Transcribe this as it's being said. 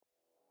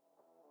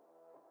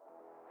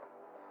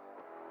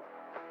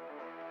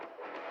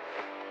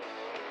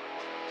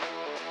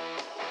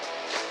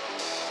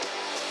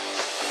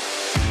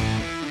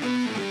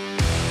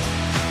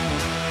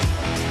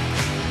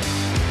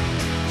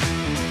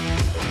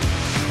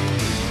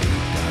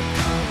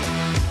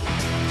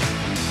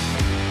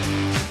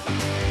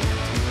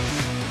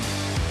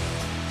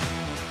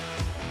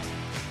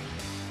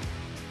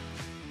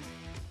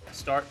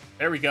start.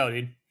 There we go,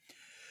 dude.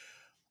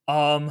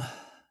 Um,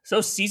 so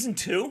season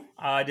two,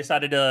 I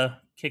decided to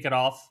kick it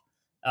off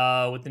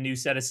with the new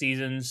set of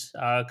seasons.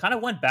 Kind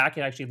of went back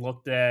and actually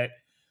looked at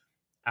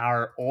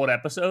our old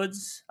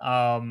episodes.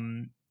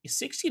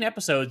 16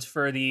 episodes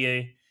for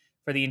the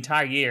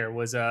entire year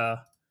was Oh,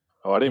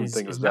 I didn't even is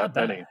think it was not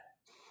that bad. many.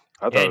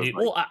 I thought Yeah, it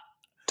was dude. like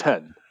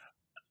 10.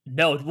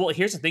 No, well,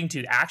 here's the thing,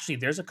 too. Actually,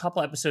 there's a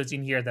couple episodes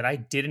in here that I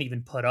didn't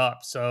even put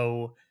up.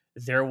 So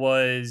there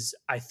was,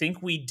 I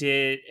think we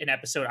did an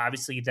episode,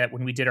 obviously, that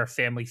when we did our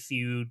Family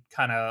Feud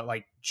kind of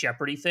like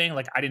Jeopardy thing,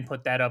 like I didn't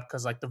put that up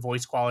because like the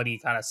voice quality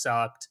kind of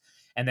sucked.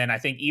 And then I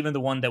think even the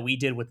one that we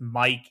did with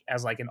Mike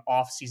as like an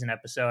off-season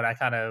episode, I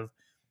kind of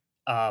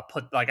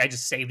put like I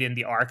just saved in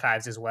the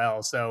archives as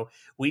well. So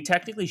we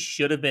technically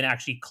should have been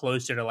actually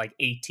closer to like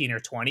 18 or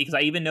 20 because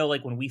I even know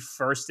like when we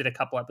first did a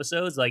couple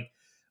episodes, like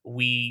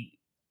we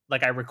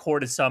like I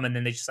recorded some and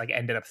then they just like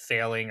ended up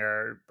failing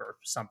or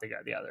something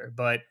or the other.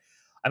 But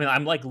I mean,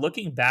 I'm like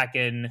looking back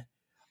and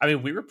I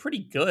mean, we were pretty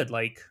good.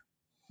 Like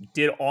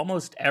did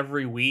almost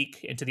every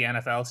week into the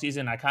NFL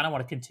season. I kind of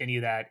want to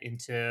continue that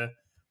into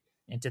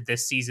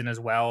this season as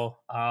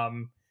well.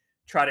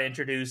 Try to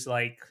introduce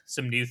like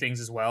some new things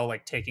as well,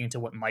 like taking to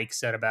what Mike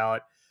said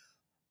about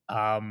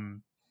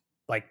um,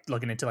 like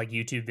looking into like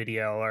YouTube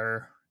video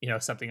or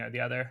something or the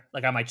other.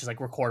 Like I might just like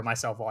record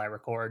myself while I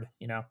record,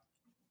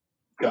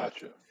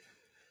 Gotcha.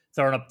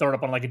 throw it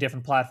up on like a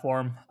different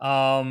platform.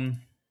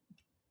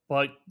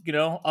 But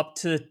up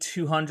to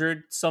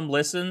 200 some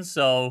listens,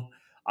 so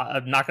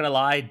I'm not gonna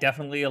lie,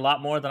 definitely a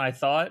lot more than I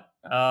thought.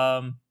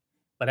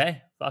 But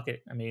hey, fuck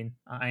it. I mean,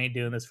 I ain't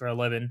doing this for a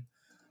living.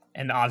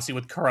 And obviously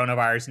with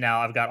coronavirus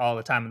now, I've got all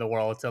the time in the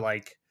world to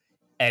like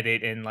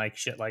edit and like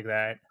shit like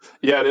that.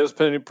 Yeah, it has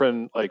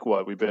been like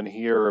what we've been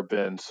here,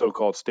 been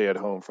so-called stay at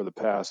home for the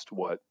past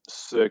what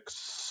 6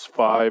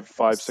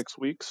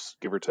 weeks,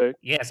 give or take.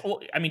 Yes, well,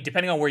 I mean,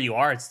 depending on where you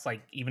are, it's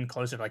like even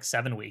closer to like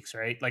 7 weeks,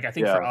 right? Like I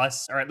think for Yeah,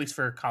 us, or at least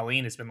for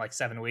Colleen, it's been like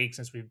 7 weeks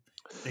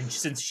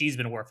since she's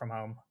been work from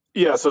home.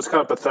 yeah. So it's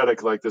kind of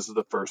pathetic. Like this is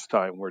the first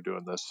time we're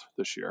doing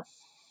this year.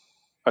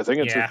 I think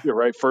it's this Yeah, year,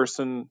 right?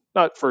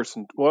 Not first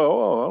and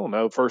well, I don't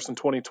know, first in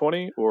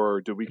 2020,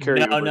 or did we carry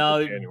no, over into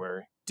no,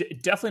 January?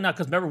 definitely not.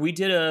 Because remember, Super we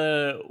did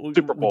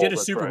Bowl. a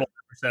That's Super right. Bowl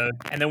episode,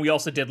 and then we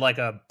also did like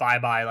a bye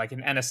bye, like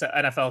an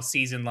NFL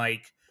season,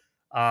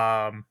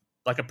 um,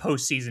 like a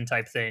postseason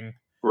type thing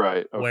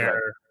Right. where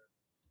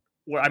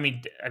Okay. I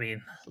mean,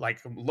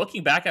 like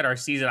looking back at our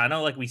season, I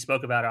know like we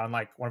spoke about it on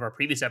like one of our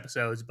previous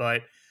episodes,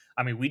 but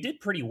I mean, we did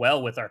pretty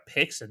well with our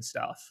picks and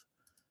stuff.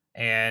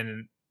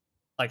 And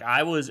like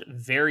I was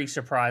very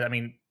surprised. I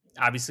mean,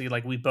 obviously,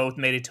 like we both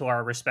made it to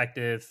our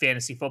respective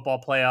fantasy football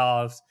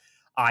playoffs.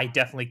 I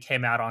definitely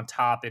came out on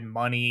top in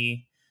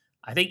money.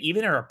 I think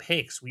even in our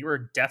picks, we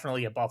were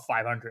definitely above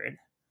 500.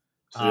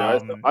 So yeah,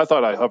 Um, I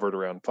thought I hovered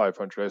around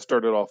 500. I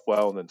started off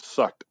well and then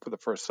sucked for the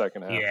first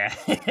second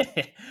half.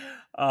 Yeah.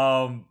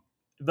 um,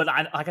 but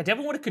I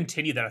definitely want to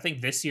continue that. I think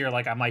this year,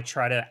 like I might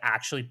try to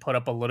actually put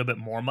up a little bit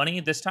more money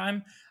this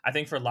time. I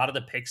think for a lot of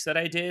the picks that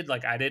I did,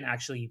 like I didn't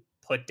actually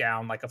put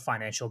down like a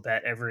financial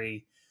bet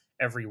every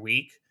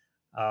week.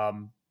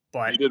 Um,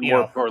 but You did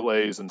more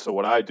parlays, and so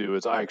what I do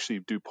is I actually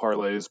do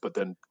parlays, but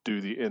then do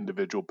the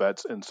individual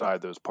bets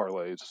inside those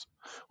parlays,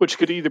 which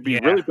could either be yeah,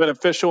 really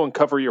beneficial and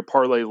cover your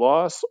parlay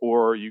loss,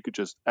 or you could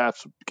just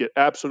get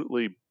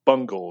absolutely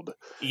bungled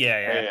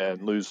yeah.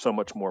 and lose so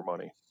much more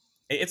money.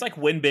 It's like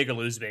win big or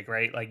lose big,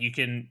 right? Like you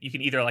can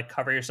either like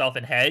cover yourself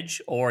and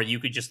hedge, or you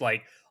could just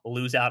like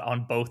lose out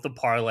on both the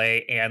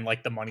parlay and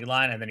like the money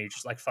line, and then you're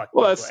just like fucked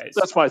Well, both that's ways.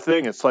 that's my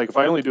thing. It's like if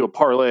I only do a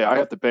parlay, I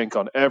have to bank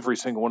on every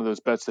single one of those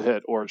bets to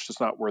hit, or it's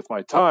just not worth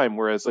my time.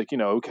 Whereas, like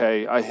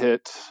okay, I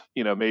hit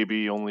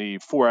maybe only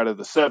 4 out of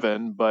the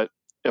 7, but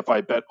if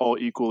I bet all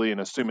equally and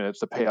assuming it's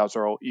the payouts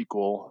are all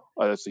equal,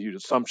 that's a huge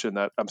assumption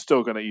that I'm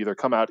still going to either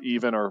come out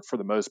even or for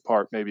the most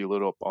part maybe a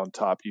little up on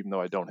top, even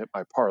though I don't hit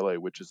my parlay,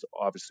 which is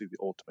obviously the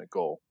ultimate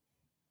goal.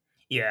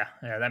 Yeah,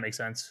 that makes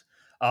sense.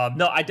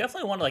 No, I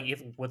definitely want to like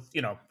if with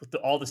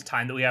all this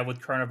time that we have with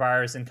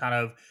coronavirus and kind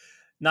of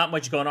not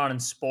much going on in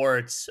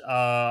sports.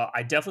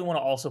 I definitely want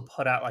to also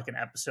put out like an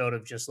episode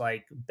of just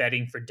like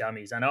betting for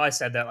dummies. I know I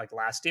said that like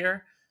last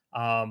year, but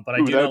I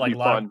Ooh, do know that'd like be a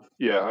lot of fun.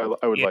 Yeah,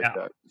 I would like yeah,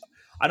 that.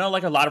 I know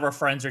like a lot of our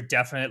friends are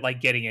definitely like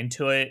getting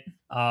into it,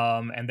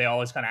 and they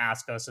always kind of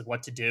ask us like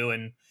what to do.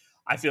 And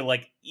I feel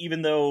like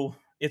even though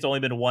it's only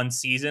been one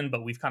season,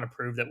 but we've kind of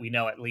proved that we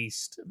know at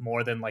least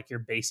more than like your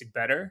basic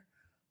better.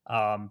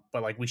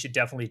 But like we should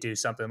definitely do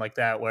something like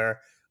that where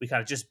we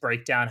kind of just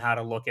break down how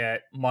to look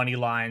at money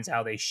lines,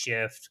 how they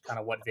shift, kind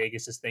of what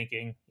Vegas is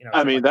thinking, I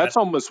shit mean, like that. that's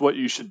almost what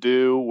you should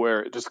do,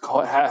 where just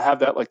have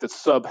that like the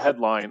sub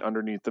headline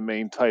underneath the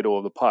main title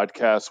of the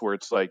podcast, where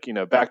it's like,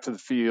 back to the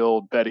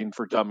field, betting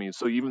for dummies.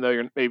 So even though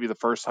you're maybe the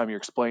first time you're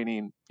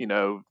explaining,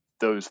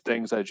 those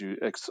things as you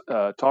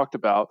talked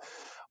about,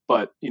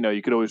 but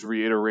you could always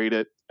reiterate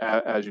it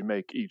as you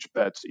make each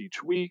bets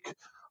each week,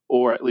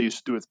 or at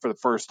least do it for the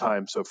first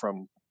time. So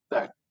from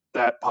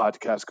that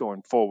podcast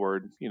going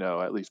forward,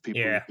 at least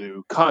people who Yeah,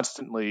 do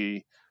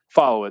constantly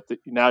follow it, that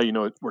now you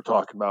know what we're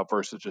talking about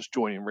versus just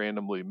joining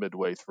randomly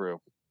midway through.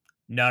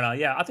 No,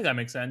 yeah, I think that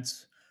makes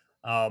sense.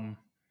 Um,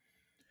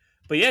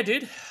 but yeah,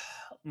 dude,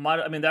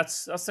 I mean,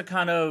 that's the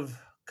kind of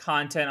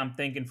content I'm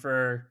thinking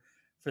for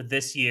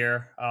this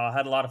year. I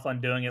had a lot of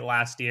fun doing it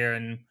last year,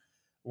 and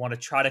want to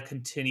try to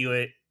continue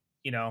it.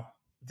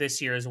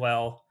 This year as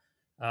well.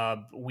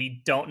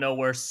 We don't know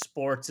where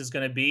sports is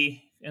going to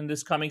be in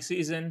this coming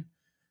season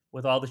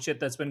with all the shit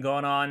that's been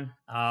going on.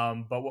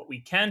 But what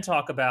we can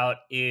talk about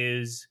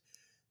is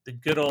the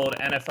good old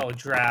NFL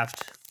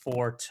draft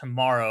for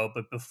tomorrow.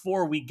 But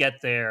before we get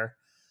there,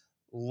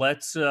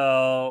 let's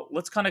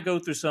kind of go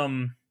through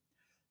some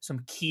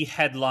key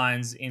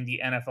headlines in the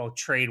NFL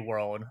trade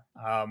world.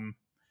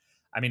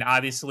 I mean,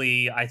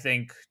 obviously, I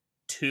think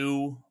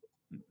two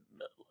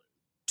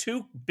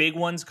two big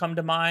ones come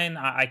to mind.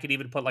 I could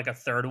even put like a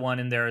third one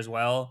in there as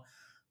well.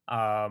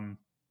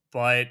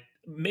 But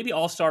maybe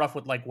I'll start off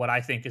with like what I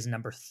think is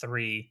number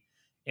three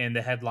in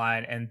the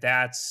headline, and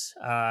that's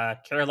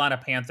Carolina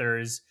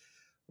Panthers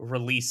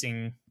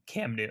releasing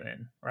Cam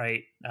Newton.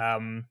 Right.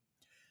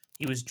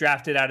 He was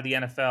drafted out of the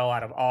NFL,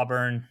 out of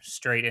Auburn,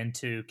 straight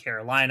into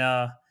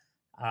Carolina.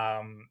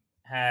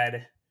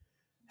 Had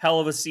hell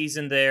of a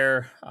season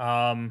there.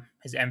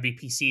 His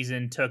MVP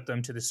season took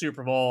them to the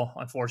Super Bowl.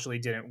 Unfortunately,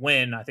 didn't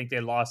win. I think they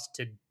lost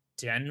to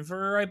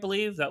Denver, I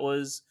believe. That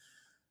was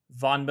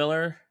Von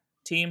Miller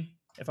team,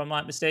 if I'm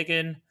not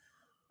mistaken.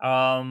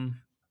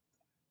 Denver,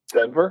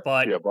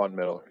 But yeah, Von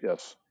Miller,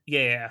 yes.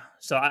 yeah,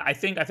 so I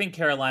think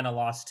Carolina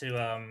lost to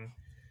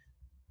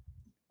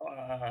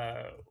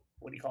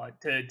what do you call it,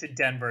 to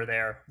Denver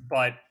there.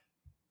 But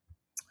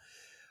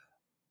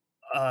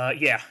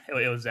yeah,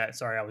 it was that.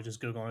 Sorry, I was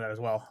just googling that as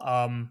well.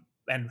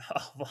 And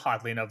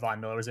oddly enough,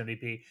 Von Miller was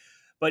MVP.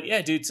 But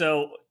yeah, dude.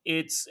 So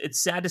it's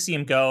sad to see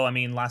him go. I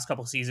mean, last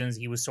couple seasons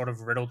he was sort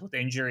of riddled with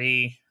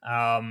injury.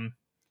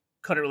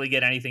 Couldn't really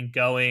get anything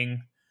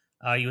going.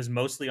 He was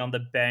mostly on the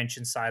bench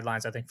and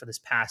sidelines, I think, for this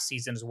past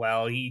season as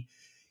well. He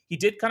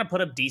did kind of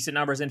put up decent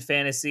numbers in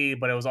fantasy,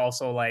 but it was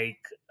also like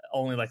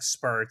only like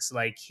spurts,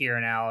 like here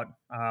and out.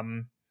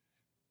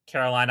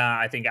 Carolina,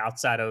 I think,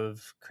 outside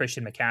of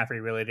Christian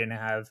McCaffrey, really didn't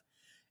have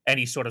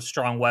any sort of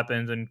strong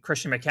weapons, and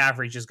Christian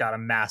McCaffrey just got a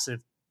massive,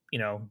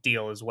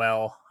 deal as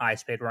well,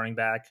 highest paid running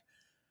back.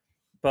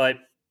 But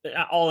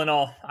all in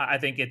all, I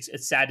think it's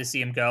sad to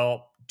see him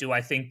go. Do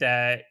I think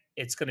that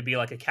it's going to be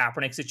like a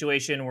Kaepernick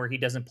situation where he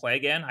doesn't play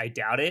again? I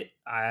doubt it.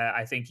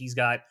 I think he's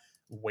got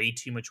way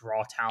too much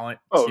raw talent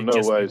Oh, to no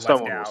just be way. left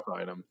Someone will out.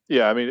 sign him.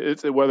 Yeah, I mean,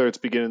 it's whether it's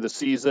beginning of the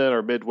season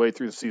or midway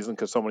through the season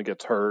because someone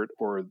gets hurt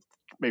or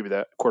maybe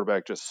that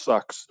quarterback just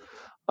sucks.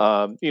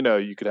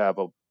 You could have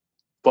a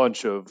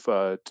bunch of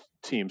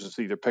teams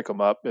that either pick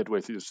them up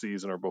midway through the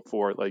season or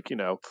before. Like,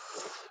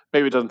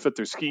 maybe it doesn't fit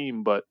their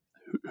scheme, but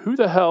who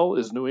the hell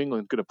is New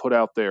England going to put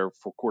out there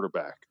for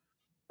quarterback?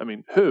 I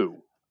mean,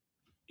 who?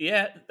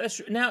 Yeah, that's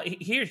true. Now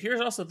here's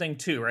also the thing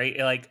too, right?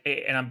 Like,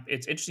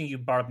 it's interesting you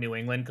brought up New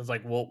England because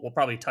like we'll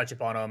probably touch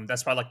upon them.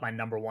 That's probably like my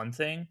number one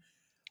thing.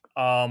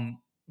 Um,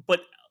 but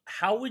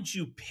how would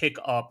you pick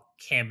up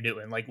Cam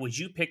Newton? Like, would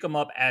you pick him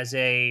up as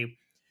a,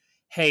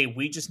 hey,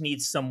 we just need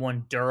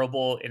someone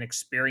durable and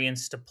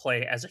experienced to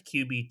play as a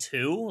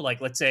QB2? Like,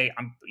 let's say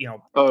I'm,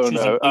 Oh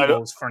choosing no,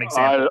 Eagles for an I,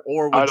 example,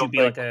 or I would you don't be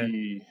think like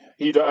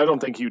a, I don't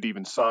think he would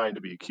even sign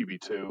to be a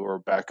QB2 or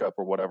backup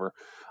or whatever.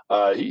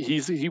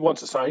 He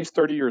wants to sign. He's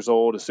 30 years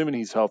old. Assuming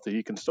he's healthy,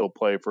 he can still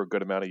play for a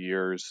good amount of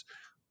years.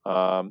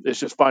 It's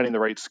just finding the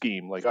right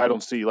scheme. Like I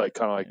don't see like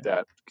kind of like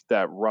yeah.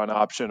 that run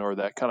option or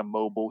that kind of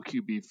mobile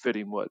QB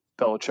fitting what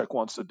Belichick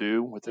wants to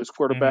do with his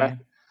quarterback.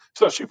 Mm-hmm.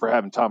 Especially for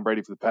having Tom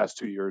Brady for the past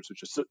 2 years, to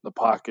just sit in the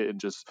pocket and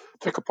just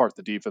pick apart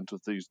the defense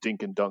with these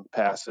dink and dunk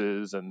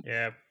passes and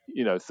Yeah.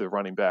 to the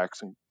running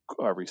backs and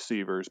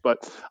receivers. But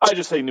I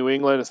just say New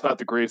England. It's not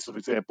the greatest of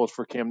examples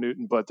for Cam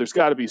Newton, but there's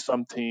got to be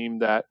some team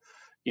that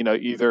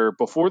either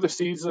before the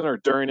season or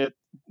during it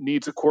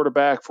needs a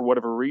quarterback for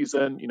whatever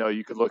reason.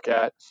 You could look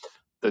at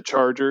the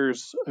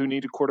Chargers who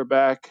need a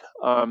quarterback.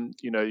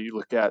 You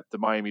look at the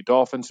Miami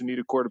Dolphins who need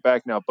a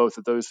quarterback. Now, both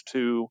of those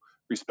two,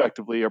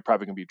 respectively, are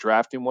probably going to be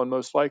drafting one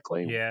most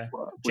likely, Yeah.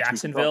 which we can talk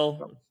Jacksonville,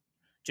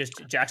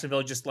 about.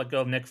 Jacksonville just let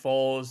go of Nick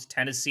Foles.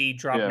 Tennessee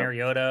dropped Yeah.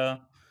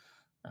 Mariota.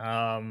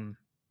 Um,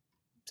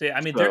 so yeah,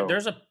 I mean, So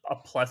there's a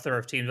plethora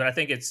of teams, but I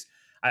think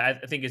I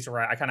think it's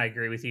right. I kind of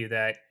agree with you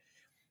that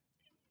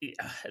yeah,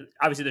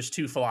 obviously there's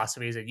two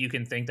philosophies that you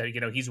can think that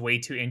he's way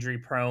too injury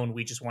prone.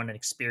 We just want an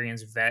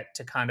experienced vet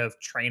to kind of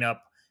train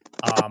up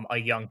a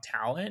young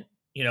talent,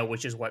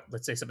 which is what,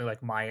 let's say, something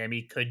like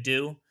Miami could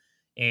do,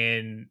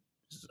 and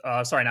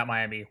sorry, not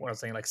Miami. What I was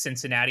saying, like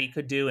Cincinnati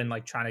could do, and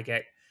like trying to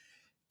get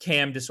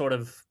Cam to sort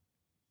of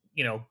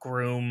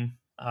groom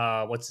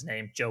what's his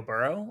name, Joe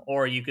Burrow.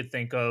 Or you could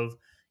think of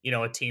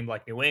a team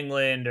like New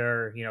England,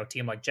 or a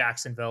team like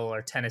Jacksonville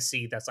or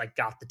Tennessee that's like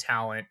got the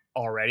talent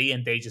already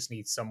and they just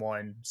need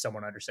someone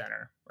under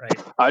center, right?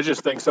 I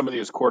just think some of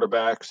these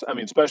quarterbacks, I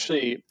mean,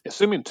 especially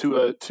assuming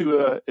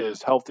Tua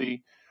is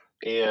healthy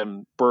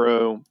and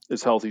Burrow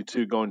is healthy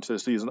too going to the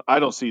season, I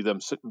don't see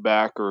them sitting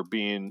back or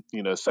being,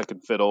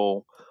 second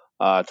fiddle.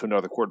 to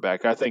another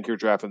quarterback. I think you're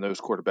drafting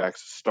those quarterbacks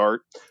to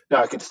start.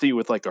 Now I can see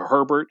with like a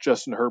Herbert,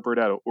 Justin Herbert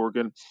out of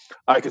Oregon,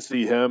 I could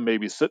see him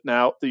maybe sitting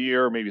out the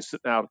year, maybe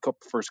sitting out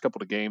first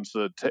couple of games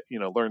to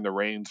learn the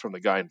reins from the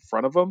guy in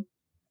front of him.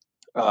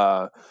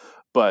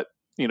 But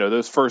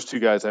those first two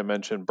guys I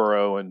mentioned,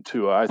 Burrow and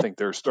Tua, I think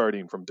they're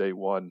starting from day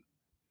one.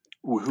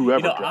 You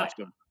Whoever know, drafts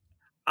them.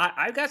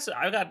 I've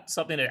got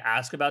something to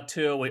ask about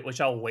too, which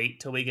I'll wait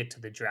till we get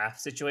to the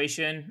draft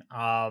situation.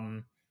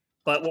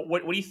 But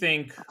what do you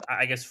think?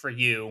 I guess for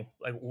you,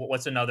 like,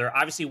 what's another?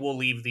 Obviously, we'll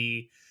leave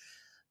the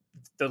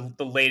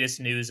latest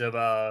news of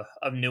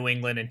New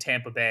England and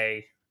Tampa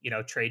Bay,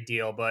 trade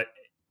deal. But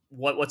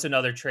what's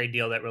another trade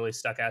deal that really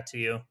stuck out to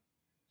you?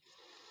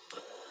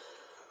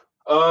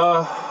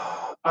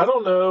 I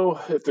don't know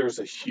if there's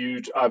a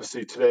huge.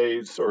 Obviously,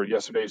 today's or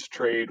yesterday's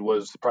trade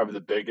was probably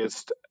the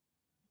biggest,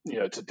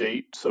 to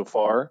date so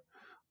far.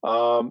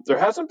 There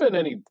hasn't been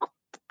any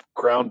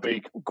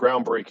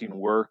groundbreaking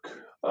work,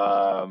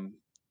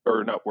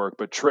 or not work,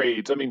 but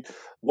trades. I mean,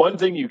 one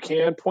thing you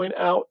can point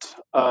out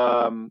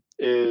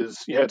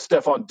is you had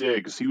Stephon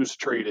Diggs. He was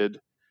traded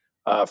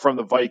from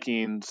the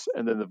Vikings,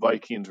 and then the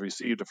Vikings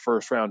received a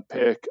first round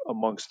pick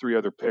amongst three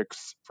other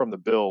picks from the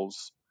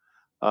Bills.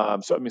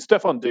 So I mean,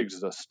 Stephon Diggs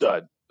is a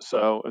stud.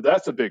 So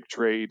that's a big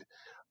trade.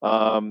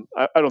 I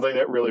don't think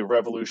that really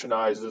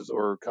revolutionizes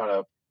or kind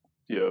of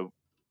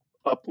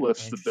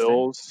uplifts the Interesting.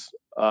 Bills,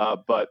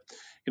 but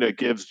it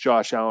gives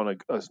Josh Allen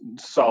a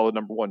solid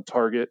number one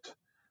target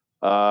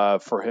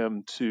for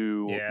him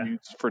to Yeah.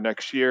 use for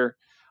next year.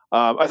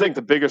 I think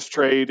the biggest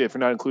trade, if you're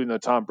not including the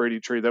Tom Brady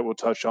trade that we'll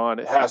touch on,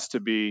 it has to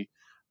be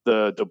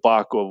the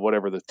debacle of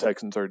whatever the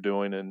Texans are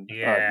doing in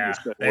Yeah.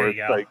 Houston, There where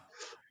you it's go. like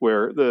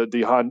where the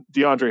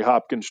DeAndre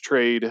Hopkins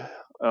trade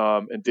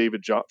and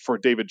for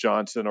David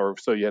Johnson, or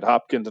so you had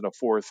Hopkins and a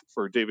fourth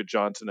for David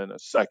Johnson and a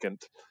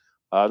second.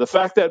 The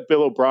fact that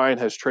Bill O'Brien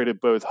has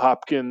traded both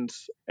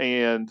Hopkins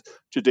and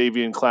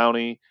Jadeveon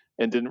Clowney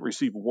and didn't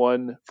receive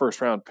one first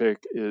round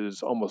pick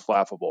is almost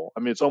laughable.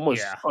 I mean, it's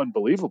almost Yeah.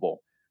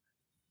 unbelievable.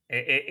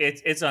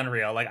 It's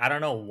unreal. Like, I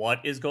don't know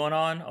what is going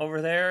on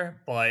over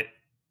there, but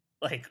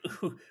like,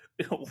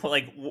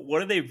 like, what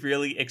do they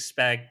really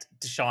expect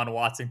Deshaun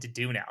Watson to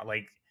do now?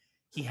 Like,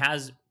 he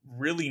has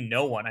really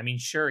no one. I mean,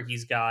 sure,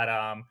 he's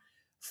got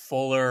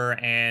Fuller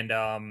and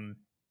Kuti,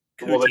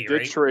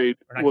 right?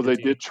 Or not They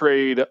did Kuti.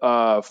 trade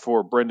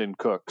for Brendan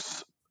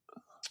Cooks.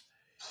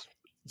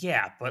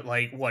 Yeah, but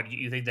like, what,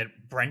 you think that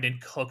Brendan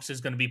Cooks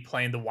is going to be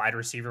playing the wide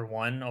receiver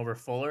one over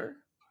Fuller?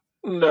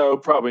 No,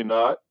 probably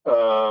not.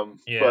 But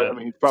Yeah. I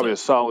mean, he's So probably a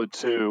solid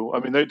two. I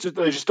mean, they just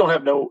don't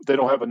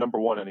have a number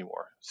one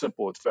anymore.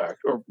 Simple as fact.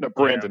 Or no, yeah,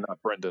 Brandon,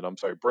 not Brendan. I'm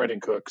sorry, Brandon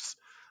Cooks.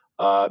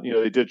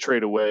 They did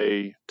trade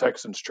away.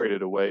 Texans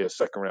traded away a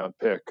second round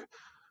pick,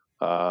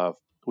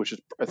 which is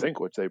I think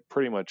what they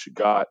pretty much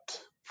got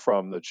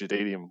from the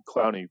Jadeveon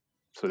Clowney.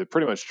 So they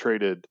pretty much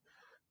traded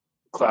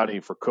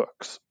Clowney for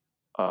Cooks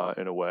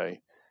in a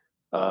way.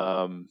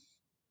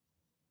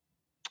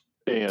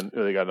 And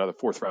they got another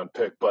fourth round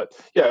pick. But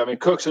yeah, I mean,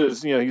 Cooks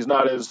is he's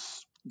not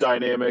as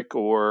dynamic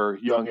or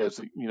young as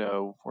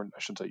or I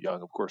shouldn't say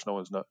young. Of course, no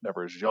one's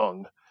never as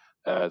young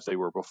as they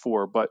were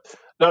before, but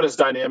not as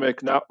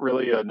dynamic. Not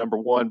really a number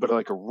one, but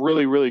like a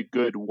really really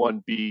good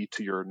 1B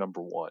to your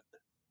number 1A.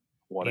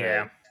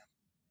 yeah.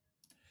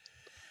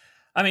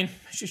 I mean,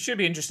 should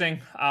be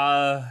interesting.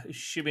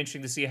 Should be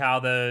interesting to see how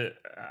the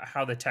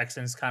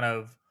Texans kind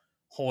of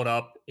hold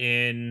up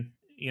in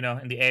in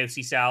the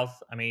AFC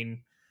South. I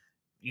mean,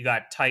 you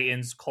got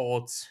Titans,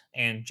 Colts,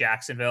 and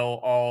Jacksonville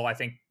all I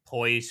think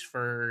poised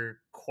for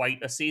quite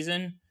a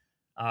season.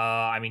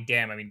 I mean,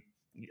 damn. I mean,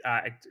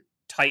 uh,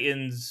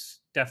 Titans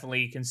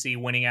definitely can see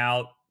winning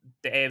out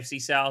the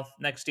AFC South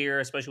next year,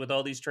 especially with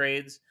all these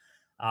trades.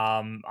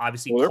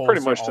 Obviously, Well, they're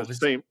pretty Colts are much the always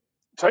same.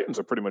 Titans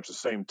are pretty much the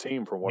same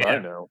team from what I yeah,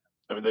 know.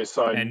 I mean, they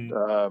signed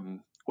and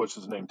what's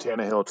his name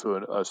Tannehill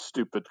to a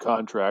stupid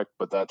contract,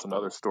 but that's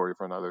another story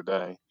for another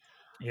day.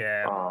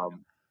 yeah.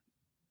 Um,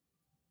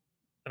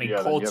 I mean, yeah,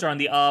 then you Colts have are on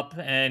the up,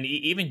 and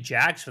even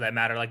Jags for that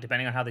matter. Like,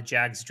 depending on how the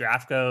Jags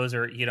draft goes,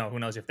 or who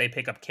knows if they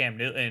pick up Cam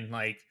Newton.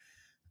 Like,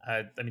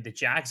 I mean, the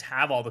Jags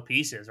have all the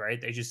pieces, right?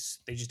 They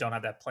just don't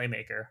have that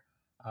playmaker.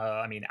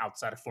 I mean,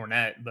 outside of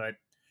Fournette, but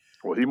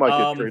well, he might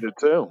get um, traded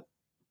too.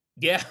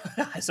 yeah,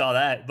 I saw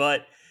that.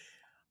 But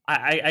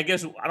I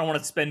guess I don't want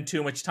to spend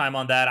too much time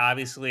on that.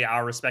 Obviously,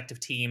 our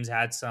respective teams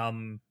had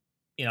some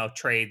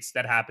trades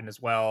that happened as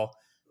well.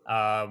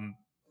 Um,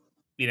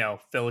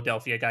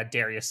 Philadelphia got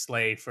Darius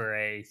Slay for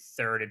a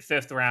third and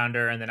fifth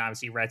rounder, and then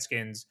obviously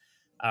Redskins,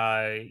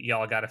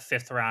 y'all got a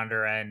fifth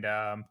rounder and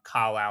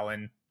Kyle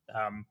Allen,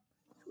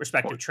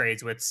 respective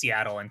trades with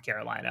Seattle and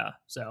Carolina.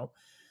 So,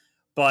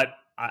 but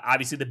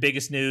obviously the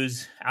biggest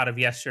news out of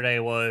yesterday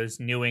was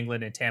New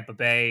England and Tampa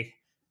Bay,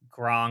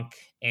 Gronk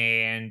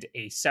and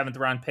a seventh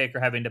round pick are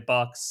having the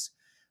Bucks,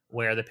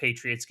 where the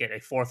Patriots get a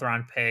fourth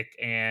round pick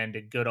and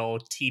a good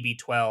old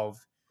TB12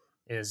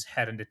 is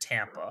heading to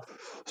Tampa.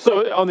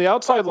 So on the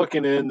outside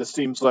looking in, this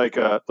seems like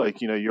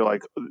you're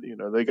like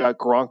they got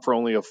Gronk for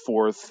only a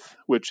fourth,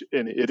 which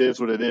and it is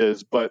what it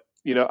is. But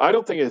I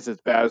don't think it's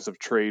as bad as a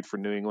trade for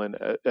New England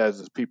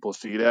as people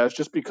see it as,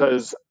 just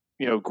because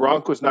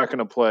Gronk was not going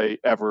to play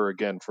ever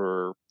again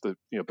for the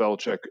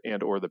Belichick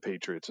and or the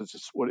Patriots. It's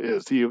just what it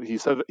is. He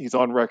said he's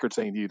on record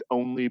saying he'd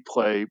only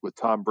play with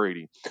Tom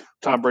Brady.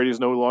 Tom Brady is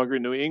no longer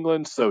in New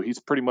England, so he's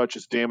pretty much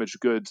as damaged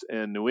goods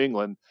in New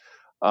England.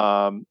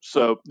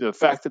 So the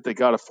fact that they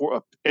got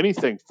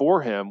anything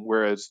for him,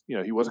 whereas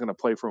he wasn't going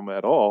to play for him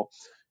at all,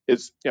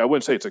 is I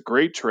wouldn't say it's a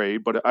great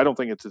trade, but I don't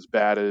think it's as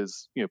bad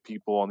as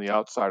people on the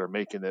outside are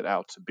making it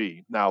out to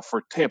be. Now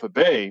for Tampa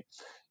Bay,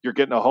 you're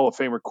getting a Hall of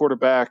Famer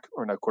quarterback,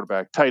 or not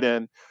quarterback, tight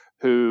end,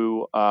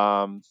 who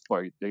well,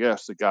 I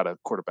guess they got a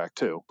quarterback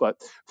too, but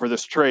for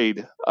this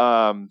trade,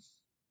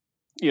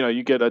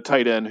 you get a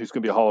tight end who's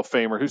going to be a Hall of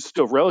Famer, who's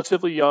still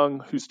relatively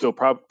young, who's still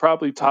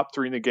probably top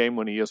 3 in the game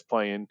when he is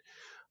playing.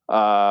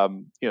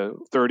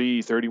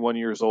 30, 31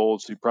 years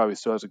old, so he probably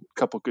still has a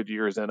couple good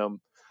years in him.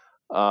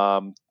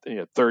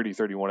 30,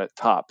 31 at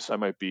tops. He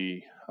might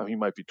be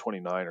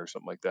 29 or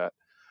something like that.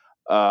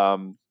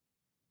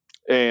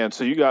 And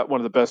so you got one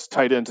of the best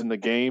tight ends in the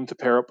game to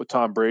pair up with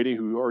Tom Brady,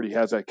 who already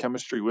has that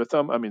chemistry with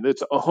him. I mean,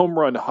 it's a home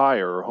run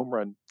hire, or home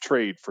run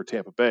trade for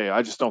Tampa Bay.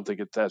 I just don't think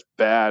it's as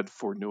bad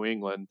for New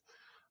England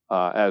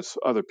as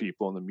other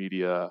people in the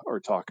media are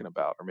talking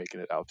about or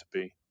making it out to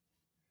be.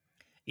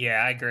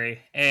 Yeah, I agree.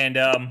 And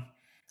I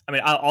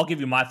mean, I'll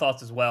give you my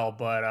thoughts as well,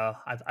 but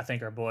I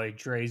think our boy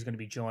Dre is going to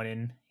be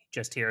joining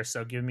just here.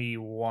 So give me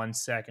 1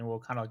 second. We'll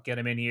kind of get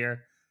him in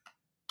here.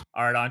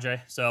 All right,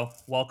 Andre. So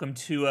welcome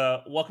to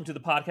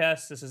the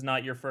podcast. This is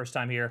not your first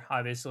time here,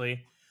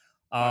 obviously.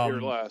 Not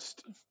your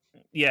last.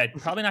 Yeah,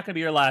 probably not going to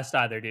be your last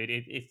either, dude.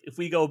 If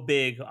we go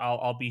big,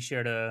 I'll be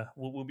sure to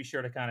we'll be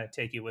sure to kind of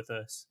take you with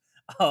us.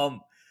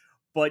 Um,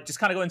 but just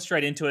kind of going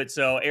straight into it.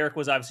 So Eric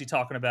was obviously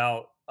talking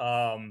about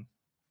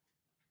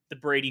the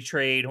Brady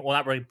trade. Well,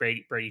 not really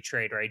Brady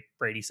trade, right?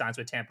 Brady signs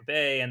with Tampa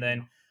Bay, and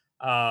then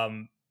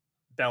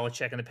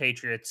Belichick and the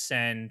Patriots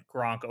send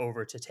Gronk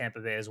over to Tampa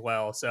Bay as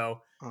well.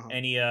 So,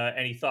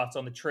 any thoughts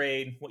on the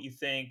trade? What you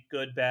think?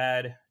 Good,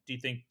 bad? Do you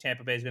think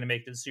Tampa Bay is going to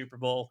make the Super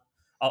Bowl?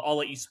 I'll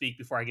let you speak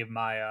before I give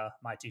my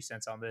my 2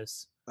 cents on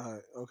this.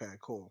 Okay,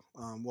 cool.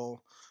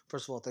 Well,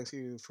 first of all, thank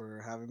you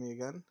for having me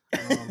again.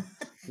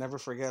 Never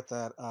forget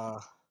that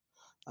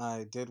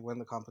I did win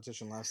the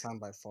competition last time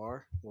by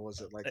far. What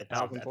was it, like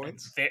 1,000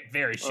 points?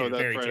 Very true.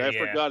 That's very right. true. I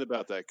Yeah. forgot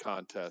about that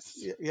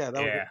contest. Yeah,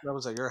 that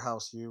was at your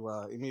house. You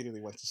immediately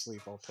went to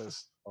sleep, all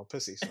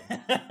pissy. So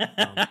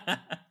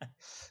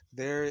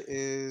there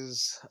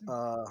is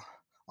a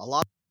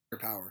lot of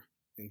power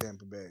in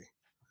Tampa Bay.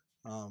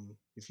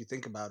 If you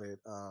think about it,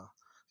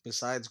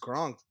 besides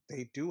Gronk,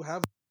 they do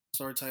have a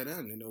star tight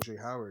end in OJ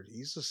Howard.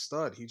 He's a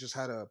stud. He just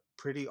had a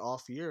pretty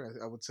off year,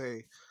 I would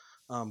say,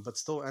 but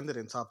still ended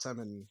in top 10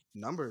 in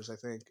numbers, I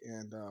think.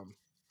 And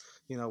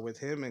with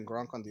him and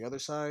Gronk on the other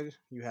side,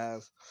 you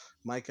have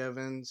Mike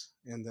Evans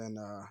and then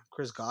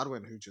Chris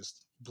Godwin, who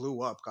just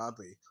blew up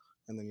godly.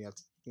 And then you have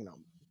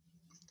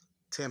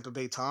Tampa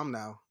Bay Tom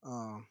now.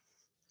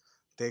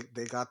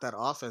 They got that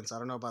offense. I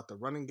don't know about the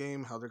running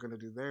game, how they're going to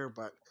do there,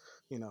 but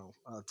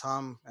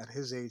Tom at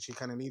his age, he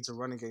kind of needs a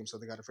running game, so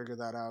they got to figure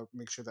that out,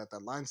 make sure that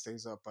line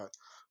stays up. But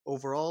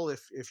overall,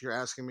 if you're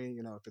asking me,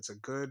 if it's a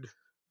good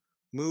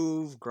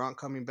move, Gronk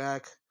coming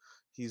back,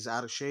 he's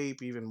out of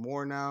shape even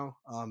more now.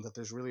 That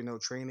there's really no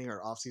training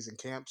or off-season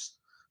camps.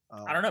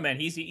 I don't know, man.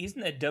 He's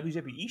in that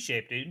WWE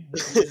shape, dude.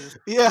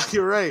 Yeah,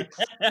 you're right.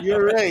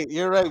 You're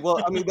right.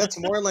 Well, I mean, that's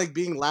more like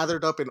being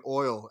lathered up in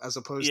oil as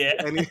opposed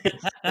to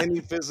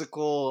any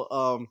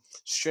physical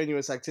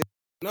strenuous activity.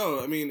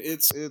 No, I mean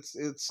it's.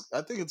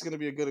 I think it's going to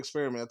be a good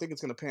experiment. I think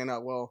it's going to pan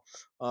out well.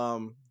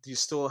 You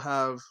still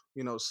have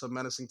some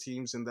menacing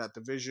teams in that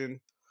division.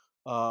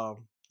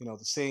 The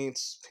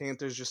Saints,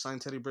 Panthers just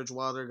signed Teddy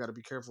Bridgewater. Got to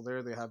be careful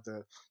there. They have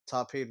the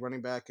top paid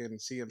running back in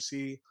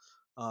CMC.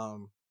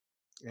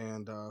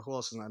 And who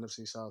else in the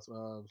NFC South?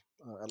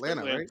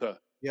 Atlanta, right?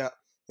 Yeah.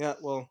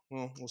 Well,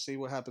 we'll see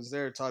what happens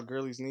there. Todd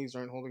Gurley's knees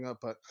aren't holding up,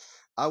 but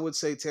I would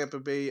say Tampa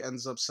Bay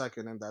ends up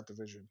second in that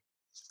division,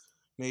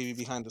 maybe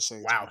behind the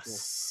Saints. Wow,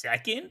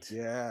 second?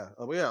 Yeah.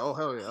 Oh yeah. Oh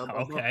hell yeah.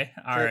 Okay.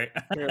 All right.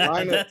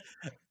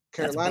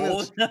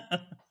 Carolina's.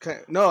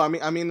 No, I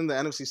mean in the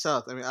NFC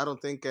South. I mean, I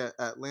don't think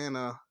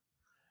Atlanta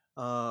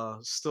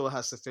still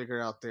has to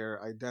figure out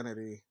their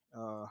identity.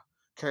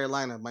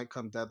 Carolina might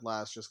come dead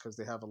last just because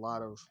they have a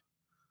lot of.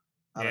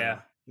 I don't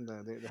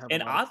know. They have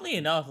and oddly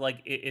enough,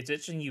 like it's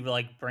interesting you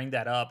like bring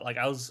that up. Like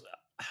I was,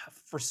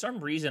 for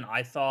some reason,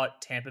 I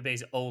thought Tampa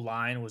Bay's O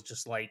line was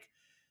just like,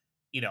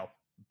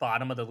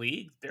 bottom of the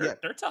league.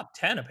 They're top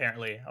 10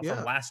 apparently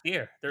from last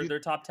year. They're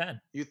top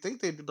 10. You think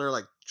they're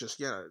like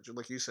just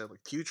like you said,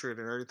 like putrid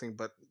and everything,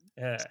 but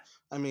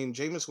I mean,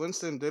 Jameis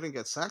Winston didn't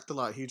get sacked a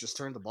lot. He just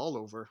turned the ball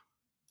over.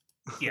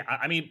 Yeah,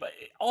 I mean, but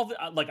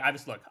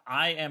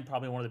I am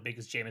probably one of the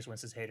biggest Jameis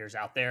Winston haters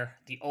out there.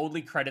 The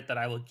only credit that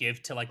I will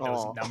give to like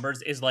those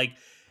numbers is like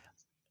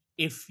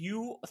if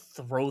you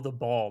throw the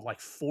ball like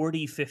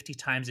 40, 50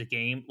 times a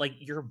game, like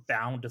you're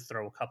bound to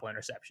throw a couple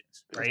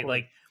interceptions, right?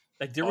 Like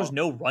there was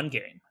no run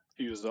game.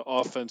 He was the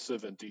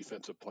offensive and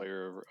defensive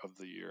player of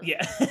the year.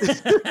 Yeah.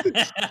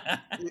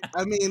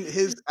 I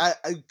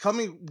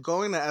mean,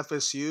 going to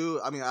FSU.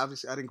 I mean,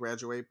 obviously, I didn't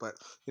graduate, but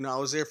I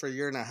was there for a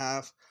year and a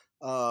half.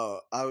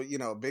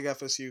 Big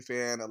FSU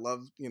fan. I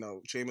love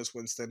Jameis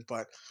Winston,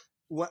 but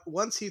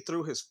once he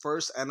threw his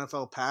first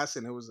NFL pass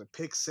and it was a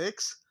pick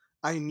six,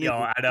 I knew, Yo,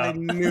 I I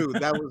know. knew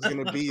that was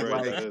gonna be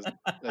Right, like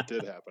that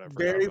did happen. I forgot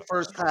very about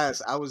first that.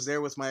 pass. I was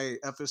there with my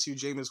FSU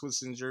Jameis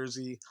Winston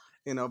jersey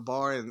in a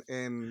bar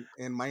in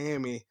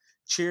Miami,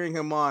 cheering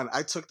him on.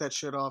 I took that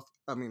shit off.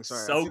 I mean,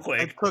 sorry, So I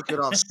quick. took it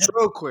off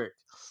so quick.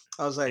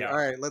 I was like, Yeah, all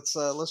right, let's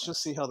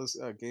just see how this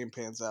game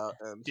pans out.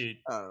 And dude.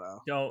 I don't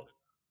know.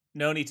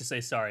 No need to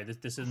say sorry.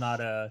 This is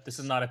not a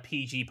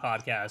PG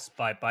podcast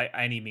by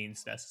any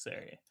means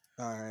necessary.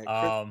 All right,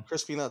 Um,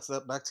 crispy nuts.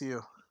 Back to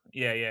you.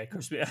 yeah,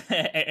 crispy.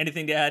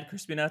 Anything to add,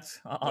 crispy nuts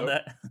on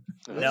Nope.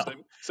 that? No.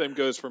 Same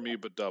goes for me,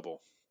 but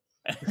double.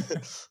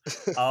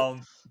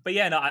 But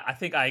yeah, no, I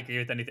think I agree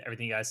with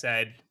everything you guys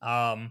said.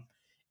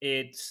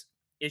 It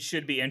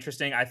should be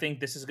interesting. I think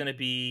this is going to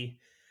be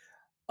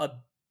a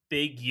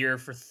big year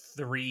for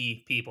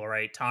three people,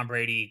 right? Tom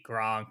Brady,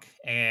 Gronk,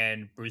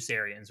 and Bruce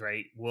Arians,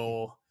 right?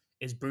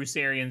 Is Bruce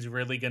Arians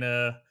really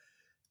gonna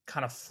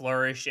kind of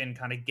flourish and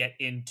kind of get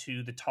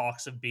into the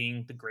talks of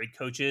being the great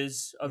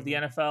coaches of the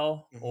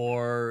NFL,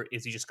 or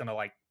is he just gonna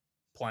like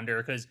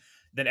plunder? Because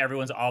then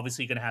everyone's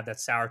obviously gonna have that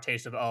sour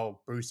taste of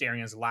Bruce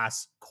Arians'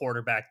 last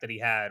quarterback that he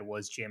had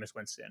was Jameis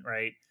Winston,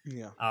 right?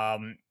 Yeah.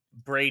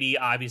 Brady,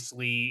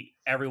 obviously,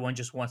 everyone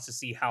just wants to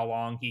see how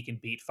long he can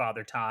beat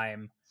Father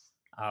Time.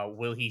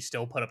 Will he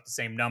still put up the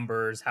same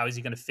numbers? How is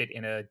he going to fit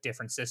in a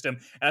different system?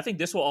 And I think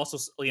this will also,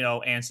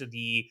 answer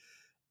the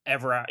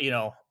ever,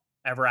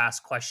 ever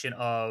asked question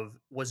of,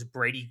 was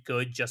Brady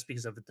good just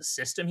because of the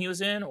system he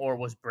was in, or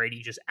was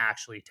Brady just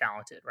actually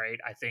talented? Right.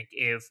 I think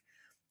if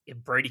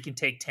Brady can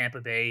take Tampa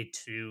Bay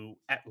to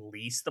at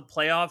least the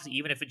playoffs,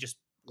 even if it just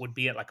would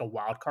be at like a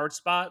wild card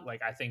spot,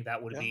 like I think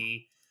that would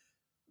be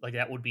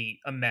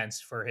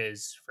immense for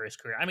his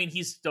career. I mean,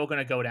 he's still going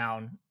to go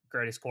down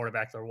greatest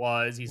quarterback there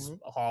was. He's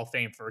a Hall of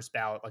Fame first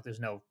ballot. Like there's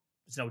no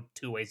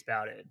two ways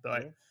about it.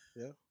 But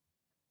yeah.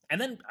 And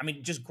then I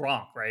mean, just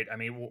Gronk, right? I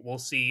mean, we'll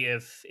see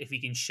if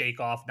he can shake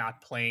off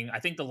not playing. I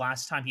think the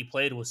last time he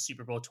played was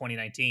Super Bowl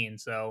 2019.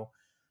 So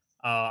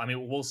I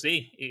mean, we'll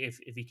see if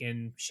he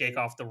can shake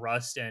off the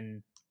rust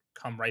and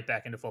come right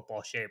back into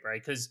football shape,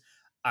 right? Because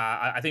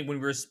I think when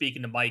we were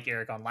speaking to Mike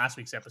Eric on last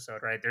week's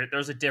episode, right,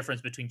 there's a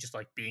difference between just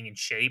like being in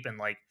shape and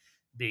like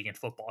being in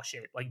football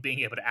shape, like being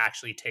able to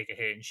actually take a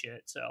hit and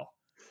shit. So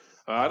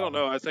I don't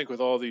know. I think with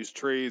all these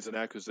trades and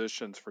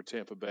acquisitions for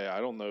Tampa Bay, I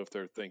don't know if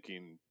they're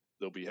thinking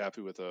they'll be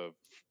happy with the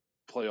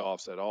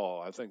playoffs at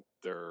all. I think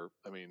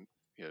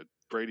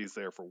Brady's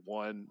there for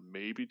 1,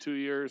 maybe 2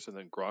 years, and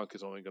then Gronk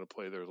is only going to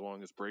play there as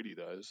long as Brady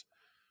does.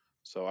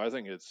 So I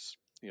think it's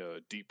a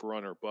deep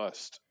run or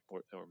bust,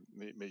 or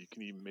you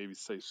can even maybe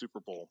say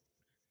Super Bowl.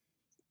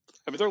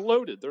 I mean, they're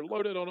loaded. They're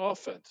loaded on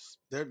offense.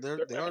 They are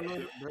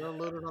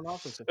loaded on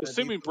offense.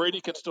 Assuming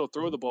Brady can still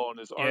throw the ball and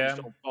his arms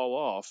don't fall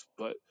off,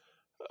 but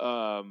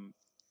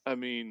I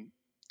mean,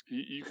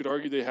 you could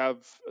argue they have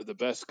the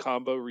best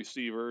combo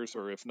receivers,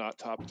 or if not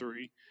top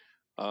 3.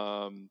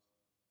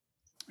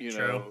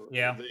 True.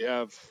 Yeah. They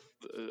have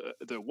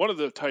one of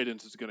the tight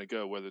ends is going to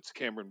go, whether it's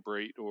Cameron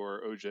Brate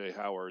or OJ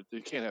Howard.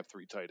 They can't have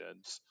 3 tight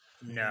ends.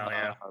 No,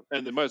 yeah.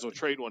 And they might as well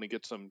trade one and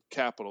get some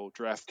capital,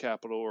 draft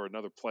capital, or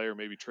another player.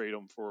 Maybe trade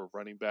them for a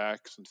running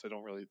back, since they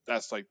don't really.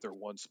 That's like their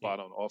one spot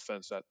on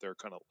offense that they're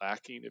kind of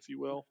lacking, if you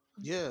will.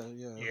 Yeah.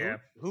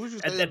 Who would you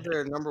say is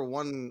their number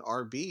 1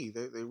 RB?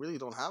 They really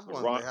don't have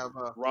one. They have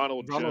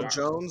Ronald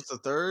Jones the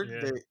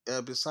third.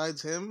 Yeah.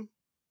 Besides him,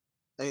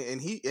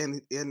 and he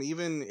and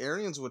even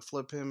Arians would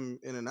flip him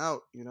in and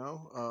out.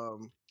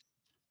 No,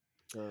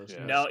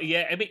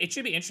 yeah. I mean, it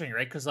should be interesting,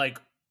 right? Because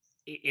like,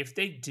 if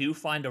they do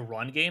find a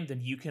run game,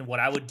 then you can. What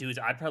I would do is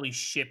I'd probably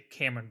ship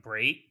Cameron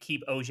Brate,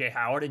 keep OJ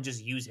Howard, and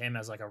just use him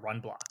as like a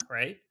run block,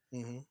 right?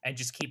 And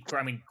just keep.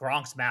 I mean,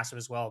 Gronk's massive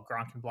as well.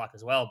 Gronk can block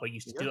as well, but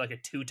you should do like a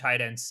 2 tight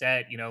end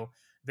set.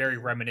 Very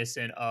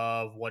reminiscent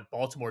of what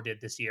Baltimore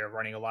did this year,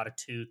 running a lot of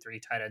 2-3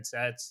 tight end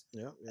sets.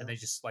 And they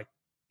just like,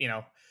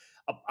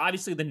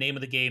 obviously the name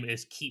of the game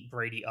is keep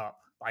Brady up.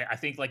 I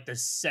think like the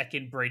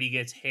second Brady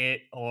gets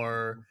hit,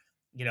 or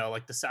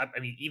like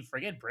even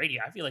forget Brady.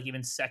 I feel like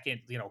even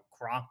second,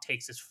 Gronk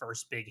takes his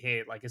first big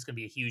hit, like it's gonna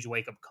be a huge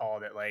wake up call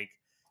that like,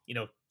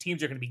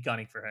 teams are gonna be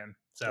gunning for him.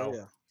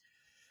 So,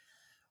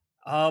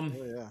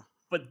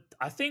 but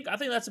I think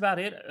that's about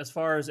it as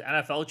far as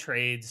NFL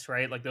trades,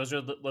 right? Like those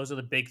are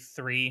the big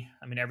 3.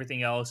 I mean,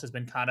 everything else has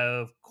been kind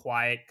of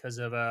quiet because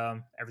of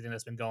everything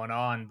that's been going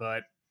on,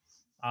 but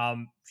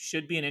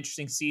should be an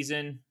interesting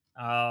season.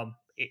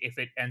 If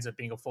it ends up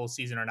being a full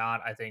season or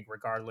not, I think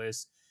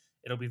regardless,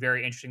 it'll be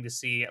very interesting to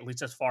see, at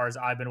least as far as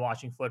I've been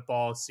watching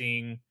football,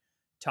 seeing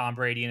Tom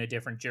Brady in a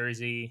different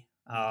jersey.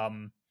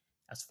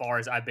 As far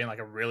as I've been like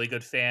a really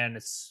good fan,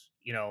 it's,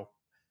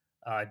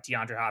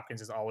 DeAndre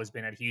Hopkins has always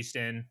been at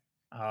Houston.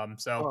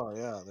 So Oh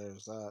yeah,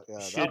 there's that. Yeah,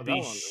 should that be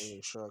one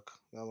really shook.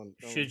 That one.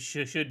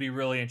 should be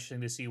really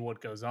interesting to see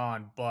what goes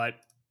on. But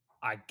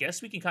I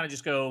guess we can kind of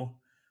just go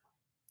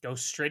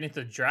straight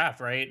into the draft,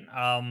 right?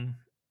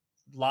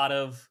 Lot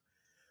of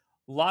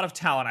lot of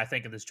talent, I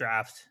think, in this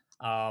draft,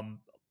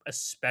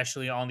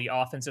 especially on the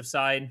offensive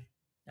side.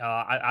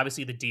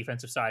 Obviously, the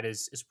defensive side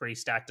is pretty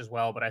stacked as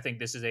well, but I think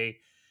this is a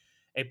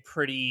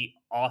pretty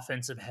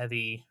offensive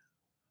heavy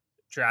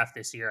draft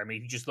this year. I mean,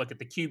 if you just look at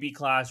the QB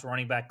class,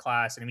 running back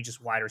class, and even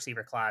just wide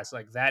receiver class,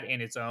 like that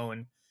in its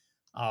own,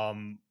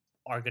 um,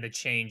 are going to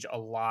change a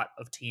lot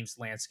of teams'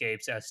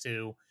 landscapes as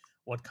to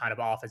what kind of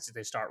offenses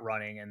they start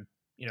running, and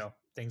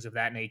things of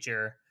that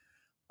nature.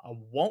 I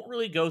won't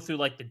really go through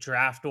like the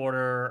draft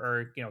order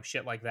or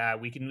shit like that.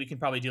 We can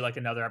probably do like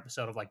another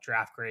episode of like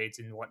draft grades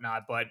and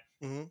whatnot, but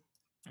Mm-hmm.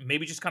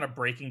 maybe just kind of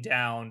breaking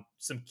down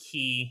some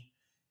key,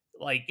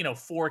 like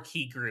four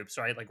key groups,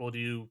 right? Like we'll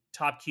do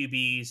top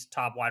QBs,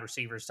 top wide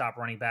receivers, top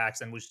running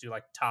backs, and we'll just do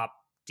like top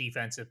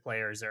defensive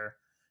players or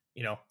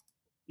you know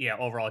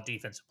overall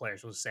defensive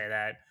players. We'll just say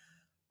that.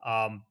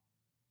 Um,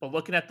 but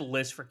looking at the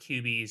list for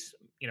QBs,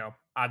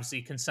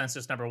 obviously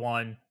consensus number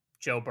one,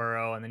 Joe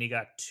Burrow, and then you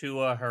got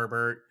Tua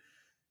Herbert,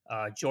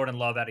 Jordan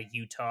Love out of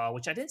Utah,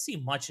 which I didn't see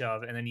much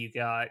of, and then you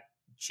got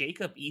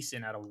Jacob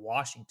Eason out of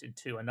Washington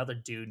too, another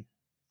dude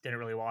didn't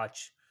really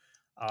watch,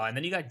 and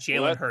then you got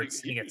Well, Jalen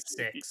Hurts sitting at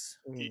six.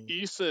 Mm.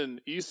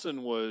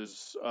 Eason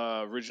was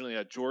originally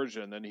at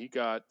Georgia, and then he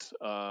got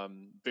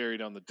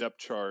buried on the depth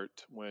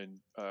chart when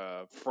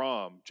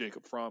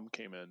Jacob Fromm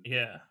came in,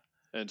 Yeah,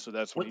 and so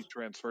that's when what? he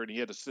transferred. He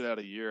had to sit out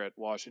a year at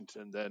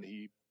Washington. Then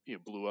he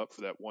blew up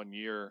for that 1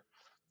 year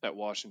at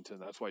Washington.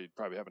 That's why you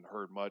probably haven't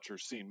heard much or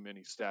seen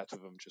many stats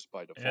of him just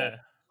by default. Yeah,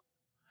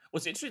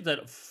 what's interesting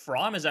that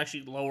Fromm is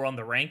actually lower on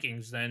the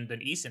rankings than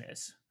Eason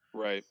is.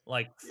 Right.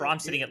 Like Yeah, Fromm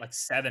sitting yeah. at like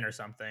seven or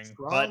something,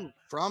 but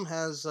From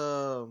has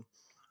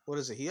what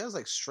is it? He has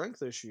like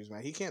strength issues,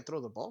 man. He can't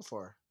throw the ball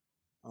far.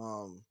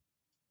 Um,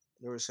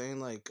 they were saying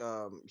like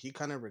he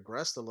kind of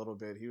regressed a little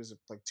bit. He was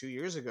like 2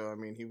 years ago. I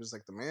mean, he was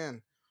like the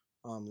man.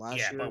 Last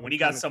yeah, year but when he you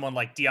got kind of someone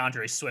like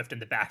DeAndre Swift in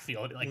the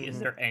backfield, like, is mm,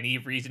 there any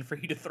reason for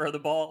you to throw the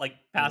ball like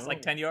past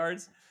like no. 10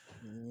 yards?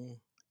 Mm,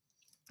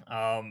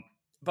 Um,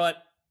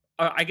 but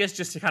I guess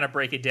just to kind of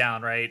break it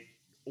down, right?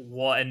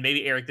 What, and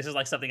maybe Eric, this is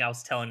like something I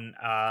was telling,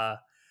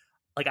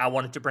 like I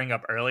wanted to bring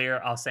up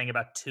earlier. I was saying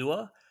about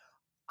Tua.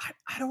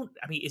 I don't.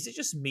 I mean, is it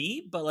just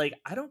me? But like,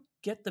 I don't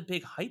get the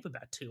big hype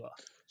about Tua.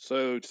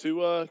 So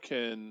Tua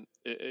can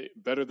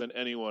better than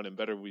anyone and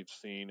better we've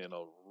seen in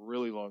a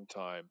really long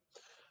time.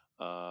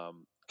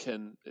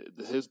 Can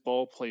his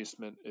ball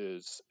placement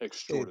is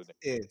extraordinary.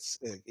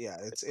 yeah,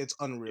 it's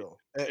unreal.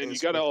 And you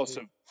It's got to especially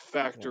also yeah.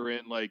 factor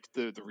in like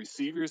the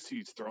receivers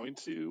he's throwing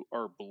to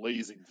are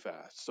blazing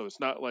fast. So it's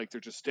not like they're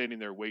just standing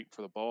there waiting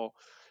for the ball.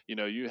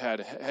 You had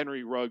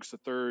Henry Ruggs the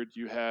third,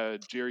 you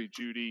had Jerry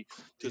Judy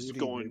just Beauty,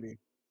 going, baby.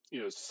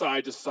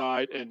 side to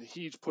side, and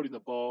he's putting the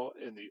ball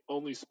in the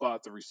only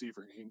spot the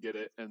receiver can get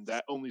it, and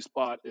that only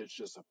spot is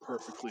just a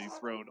perfectly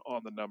thrown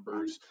on the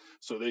numbers,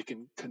 so they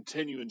can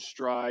continue in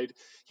stride.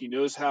 He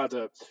knows how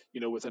to,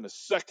 within a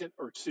second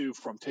or two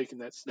from taking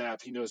that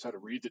snap, he knows how to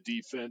read the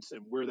defense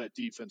and where that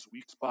defense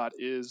weak spot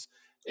is,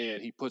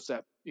 and he puts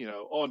that,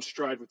 on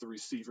stride with the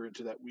receiver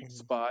into that weak Mhm.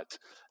 spot.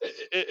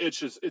 It's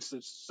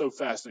just so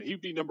fascinating.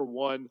 He'd be number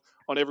one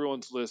on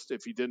everyone's list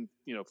if he didn't,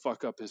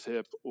 fuck up his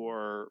hip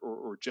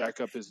or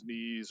jack up his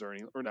knees or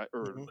any, or not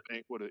or Mhm.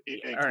 what Yeah,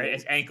 all right, ankle.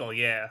 it's ankle,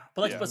 yeah.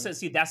 But like, Yeah, but Mhm.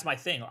 see, that's my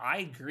thing. I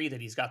agree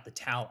that he's got the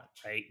talent,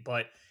 right?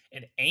 But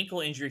an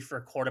ankle injury for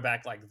a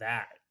quarterback like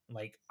that,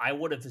 like, I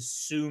would have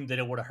assumed that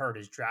it would have hurt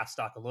his draft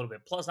stock a little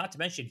bit. Plus, not to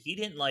mention, he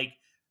didn't like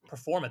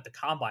perform at the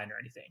combine or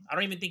anything. I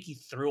don't even think he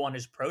threw on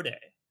his pro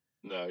day.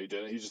 no, he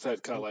didn't. He just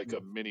had kind of like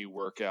a Mhm. mini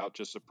workout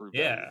just to prove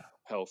that he's Yeah,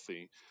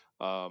 healthy.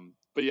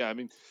 But yeah, I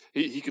mean,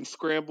 he can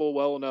scramble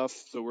well enough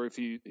so where if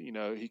he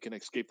can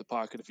escape the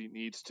pocket if he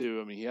needs to.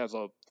 I mean, he has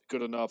a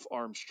good enough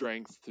arm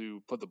strength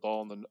to put the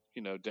ball in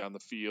the down the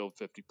field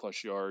 50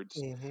 plus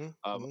yards. Mhm.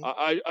 Mhm.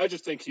 I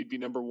just think he'd be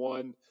number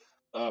one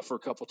for a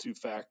couple two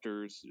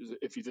factors.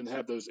 If he didn't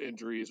have those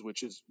injuries,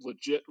 which is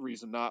legit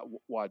reason not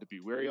why to be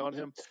wary on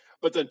him.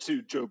 But then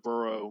too, Joe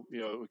Burrow,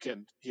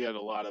 again, he had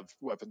a lot of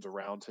weapons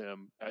around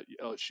him at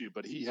LSU,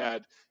 but he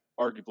had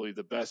arguably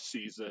the best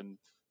season,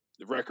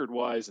 record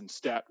wise and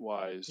stat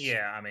wise,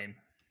 yeah. I mean,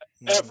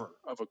 Mhm. ever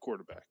of a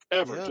quarterback,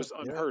 ever, Yeah, just yeah,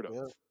 unheard of.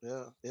 yeah,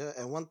 yeah, yeah.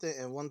 And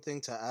one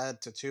thing to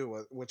add to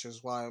two, which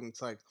is why I'm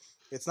like,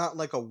 it's not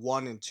like a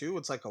 1 and 2.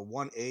 It's like a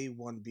 1A,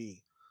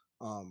 1B,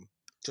 um,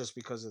 just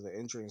because of the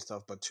injury and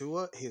stuff. But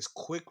Tua, his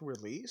quick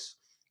release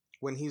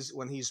when he's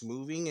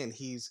moving and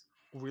he's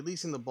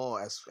releasing the ball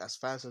as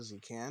fast as he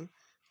can,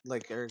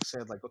 like Eric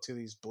said, like to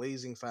these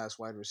blazing fast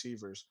wide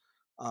receivers,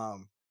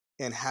 um,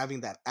 and having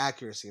that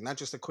accuracy, not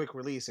just a quick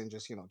release and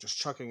just just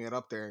chucking it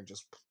up there and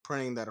just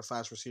praying that a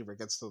fast receiver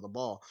gets to the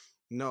ball.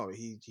 No,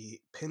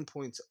 he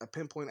pinpoints a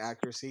pinpoint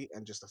accuracy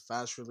and just a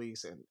fast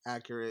release and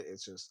accurate.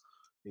 It's just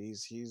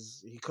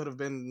He could have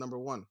been number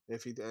one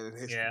if he did.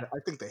 Yeah. I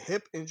think the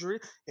hip injury,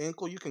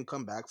 ankle, you can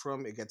come back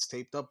from. It gets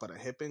taped up, but a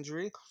hip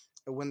injury,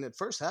 when it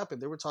first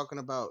happened, they were talking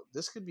about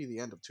this could be the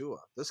end of Tua.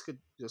 This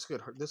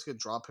could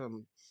drop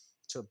him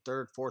to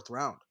third, fourth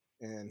round,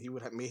 and he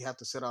may have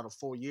to sit out a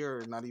full year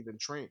and not even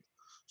train.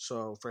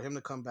 So for him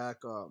to come back,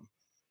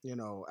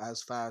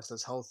 as fast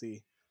as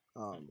healthy,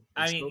 and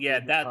I mean, still be yeah,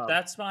 in the top.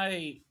 that's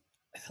my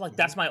like Hmm.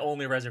 that's my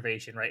only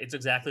reservation, right? It's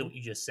exactly Hmm. what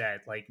you just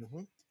said. Like,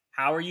 Hmm.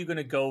 how are you going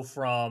to go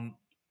from,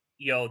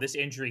 this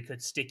injury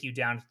could stick you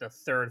down to the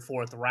third,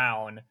 fourth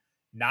round,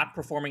 not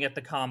performing at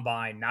the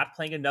combine, not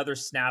playing another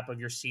snap of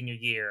your senior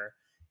year,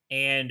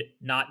 and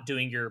not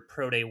doing your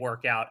pro day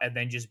workout, and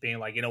then just being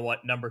like, you know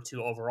what, number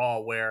two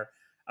overall? Where,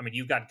 I mean,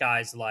 you've got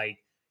guys like,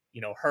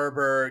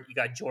 Herbert, you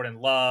got Jordan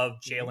Love,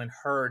 Hmm. Jalen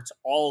Hurts,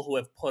 all who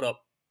have put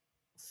up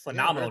Yeah,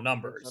 phenomenal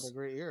Hurts had a numbers.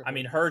 great year. I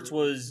mean, Hurts had a Hurts great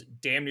year. was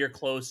damn near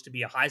close to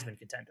be a Heisman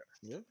contender,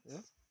 Yeah,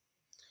 yeah.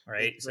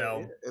 right?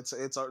 Yeah,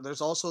 So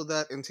there's also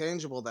that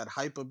intangible, that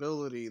hype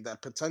ability,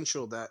 that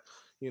potential that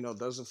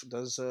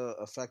does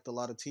affect a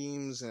lot of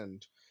teams,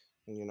 and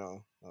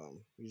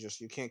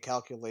you can't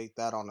calculate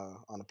that on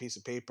a piece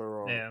of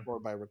paper yeah. or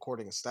by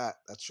recording a stat.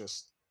 That's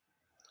just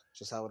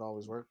how it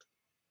always worked.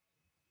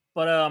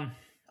 But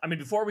I mean,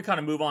 before we kind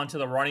of move on to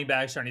the running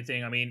backs or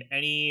anything, I mean,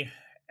 any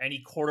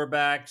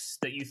quarterbacks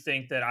that you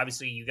think that,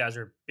 obviously you guys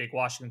are big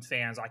Washington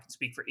fans. I can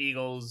speak for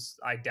Eagles.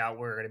 I doubt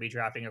we're going to be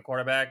drafting a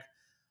quarterback.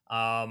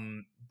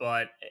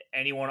 But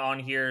anyone on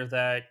here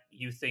that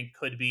you think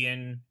could be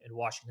in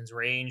Washington's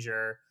range,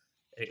 or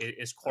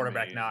is I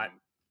quarterback not? mean,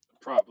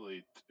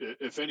 probably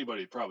if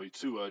anybody, probably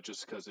Tua,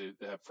 just because they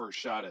have first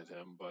shot at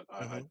him. But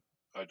Hmm.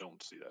 I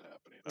don't see that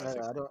happening. I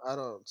think I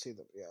don't see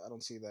that. Yeah, I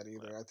don't see that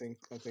either. I think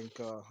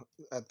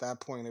at that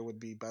point it would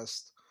be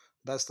best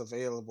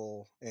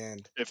available,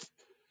 and if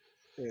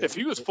it, if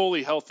he was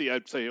fully healthy,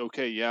 I'd say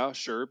okay, yeah,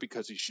 sure,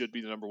 because he should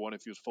be the number one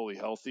if he was fully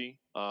healthy.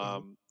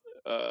 Mhm,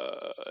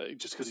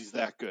 Just because he's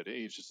that good,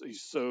 he's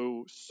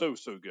so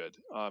good.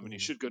 And he mhm.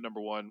 should go number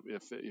one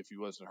if he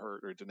wasn't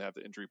hurt or didn't have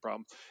the injury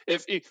problem.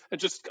 If he, and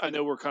just I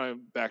know we're kind of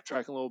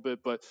backtracking a little bit,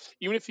 but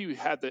even if he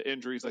had the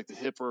injuries like the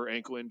hip or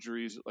ankle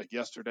injuries like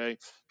yesterday,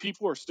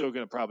 people are still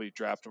going to probably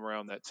draft him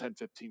around that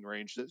 10-15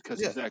 range because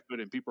Yeah, he's that good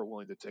and people are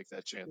willing to take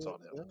that chance yeah,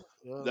 on him.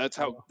 yeah, yeah,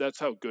 That's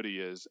how good he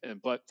is.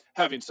 And but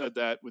having said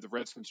that, with the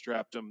Redskins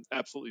draft him,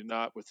 absolutely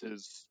not with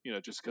his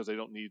just because they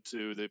don't need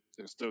to.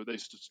 They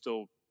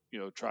still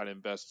try to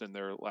invest in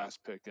their last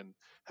pick and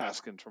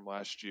Haskins from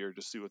last year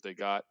to see what they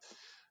got.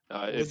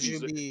 If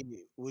he's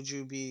Would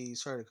you be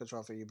sorry to cut you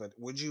off for you, but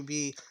would you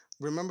be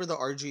remember the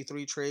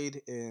RG3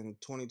 trade in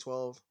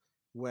 2012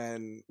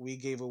 when we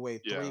gave away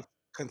yeah, three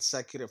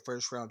consecutive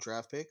first round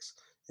draft picks?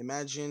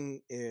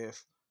 Imagine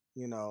if,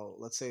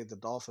 let's say the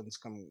Dolphins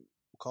come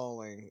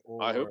calling,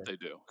 I hope they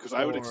do because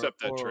I would accept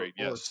that trade.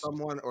 Yes.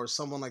 or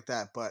someone like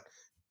that. But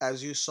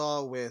as you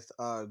saw with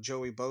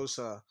Joey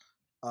Bosa,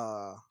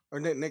 or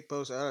Nick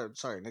Bosa,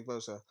 sorry, Nick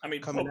Bosa I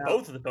mean, coming out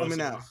both of the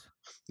coming out Bosa's.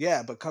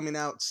 yeah, but coming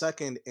out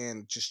second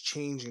and just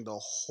changing the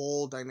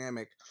whole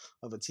dynamic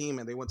of a team,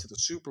 and they went to the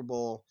Super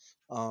Bowl.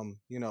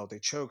 They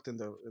choked in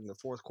the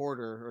fourth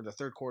quarter or the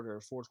third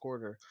quarter, fourth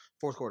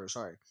quarter.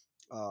 Sorry,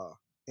 uh,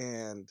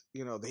 and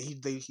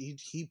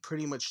he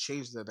pretty much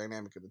changed the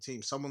dynamic of the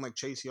team. Someone like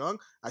Chase Young,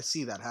 I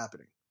see that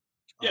happening.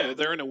 Yeah, Um,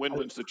 they're in a I,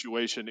 win-win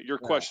situation. Your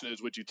yeah, question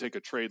is, would you take a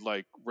trade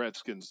like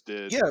Redskins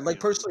did? yeah. Like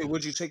personally,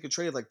 would you take a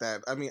trade like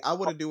that? I mean, I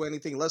wouldn't do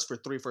anything less for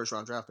three first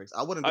round draft picks.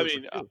 I wouldn't I do it for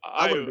mean, two.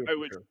 I wouldn't I do it I for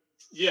would, two.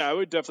 yeah, I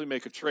would definitely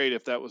make a trade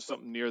if that was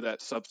something near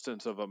that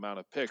substance of amount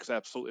of picks.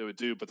 Absolutely, would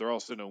do. But they're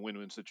also in a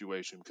win-win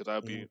situation because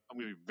Mhm, I'm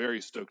going to be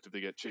very stoked if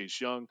they get Chase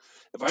Young.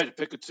 If I had to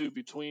pick a two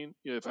between,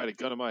 if I had a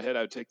gun in my head,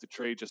 I would take the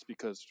trade just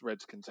because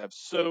Redskins have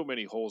so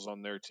many holes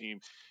on their team.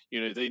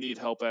 They need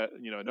help at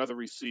another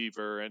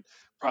receiver and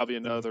probably mhm,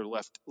 another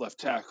left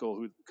tackle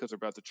who because they're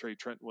about to trade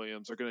Trent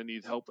Williams. They're going to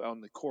need help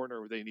on the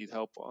corner. They need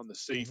help on the mhm.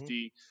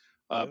 safety.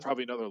 Yeah,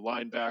 Probably another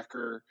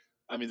linebacker.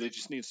 I mean, they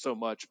just need so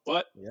much.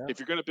 But yeah, if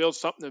you're going to build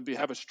something and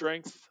have a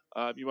strength,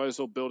 you might as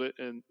well build it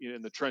in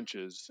the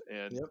trenches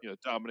and yep.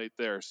 dominate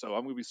there. So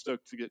I'm going to be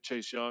stoked to get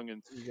Chase Young,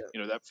 and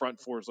Yeah. that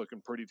front four is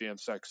looking pretty damn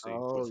sexy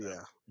Oh with him.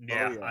 yeah. Oh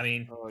Yeah, yeah. I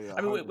mean, Oh yeah.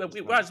 I mean, Hundred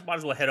we percent. might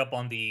as well head up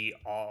on the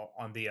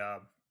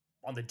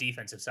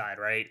defensive side,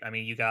 right? I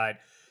mean, you got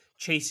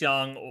Chase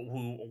Young,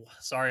 who,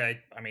 sorry,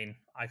 I mean,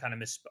 I kind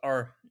of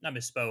or not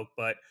misspoke,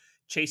 but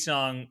Chase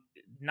Young,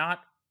 not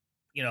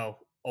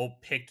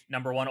picked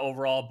number one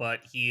overall,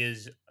 but he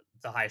is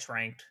the highest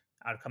ranked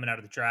coming out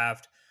of the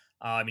draft.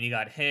 I mean, you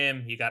got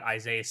him, you got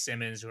Isaiah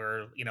Simmons, who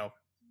are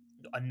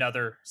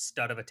another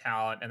stud of a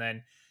talent. And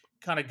then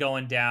kind of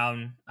going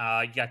down,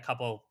 you got a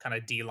couple kind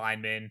of D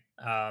linemen.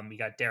 You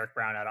got Derek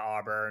Brown out of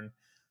Auburn.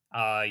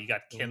 You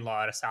got Hmm.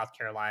 Kinlaw out of South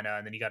Carolina,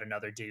 and then you got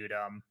another dude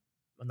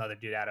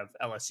out of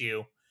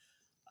LSU.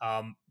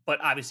 But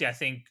obviously, I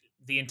think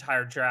the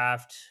entire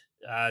draft,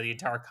 the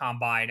entire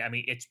combine, I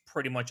mean, it's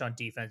pretty much on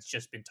defense.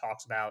 Just been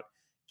talks about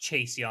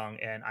Chase Young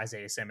and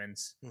Isaiah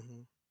Simmons,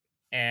 Hmm.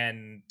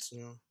 and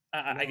Yeah.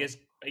 I No. guess,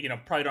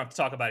 probably don't have to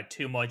talk about it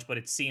too much, but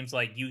it seems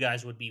like you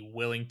guys would be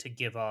willing to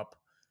give up,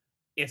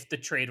 if the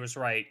trade was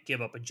right,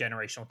 give up a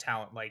generational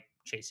talent like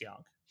Chase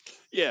Young.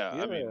 Yeah,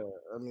 Yeah, I mean,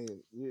 I mean,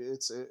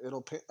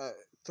 it'll pay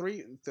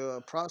three.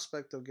 The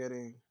prospect of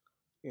getting,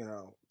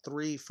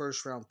 three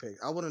first round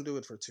picks. I wouldn't do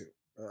it for two.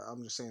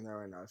 I'm just saying that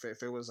right now.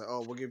 If it was like,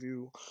 oh, we'll give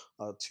you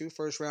two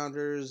first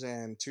rounders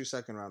and two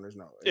second rounders,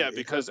 no, yeah, it has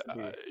because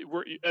to be.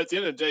 we're at the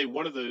end of the day,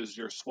 one of those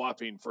you're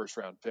swapping first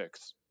round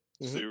picks.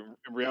 So Hmm.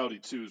 in reality,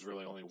 two is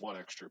really only one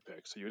extra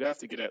pick. So you'd have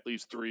to get at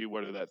least three.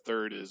 Whether that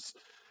third is,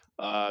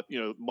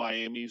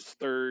 Miami's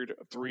third,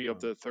 three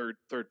of the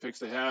third picks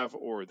they have,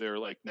 or they're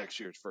like next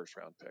year's first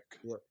round pick.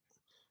 Yep.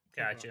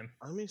 Hold on. Gotcha.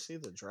 Let me see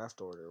the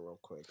draft order real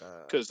quick.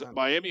 Because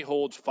Miami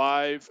holds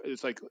five.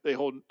 It's like they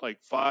hold like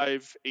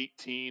 5,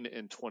 18,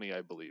 and 20,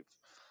 I believe.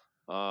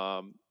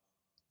 Um,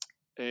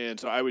 and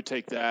so I would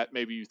take that.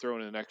 Maybe you throw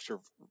in an extra,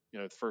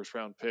 first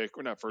round pick,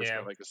 or not first Yeah.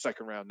 round, like a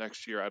second round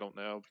next year. I don't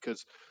know,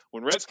 because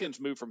when Redskins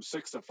moved from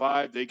 6 to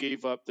 5, they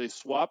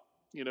swapped,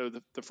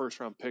 the first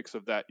round picks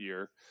of that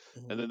year,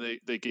 and Mhm. then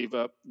they gave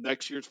up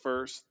next year's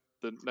first.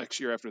 The next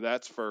year after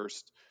that's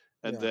first,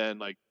 and Yeah. then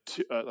like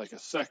like a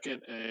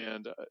second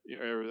and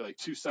or like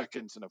 2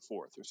 seconds and a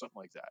fourth or something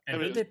like that. I And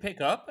mean, who'd they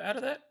pick up out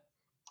of that?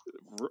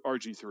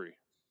 RG3.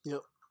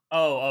 Yep.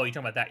 Oh, you're talking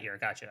about that year.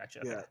 Gotcha.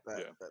 Okay. Yeah. That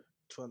Yeah. that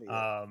 20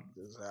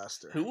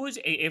 disaster. Who was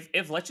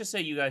if let's just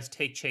say you guys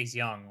take Chase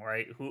Young,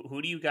 right?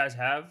 Who do you guys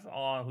have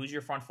on? Who's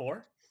your front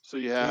four? So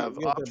you So have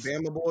you have the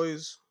Bama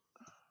boys.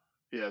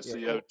 yeah. Yeah. So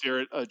you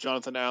have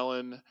Jonathan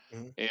Allen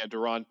Mhm. and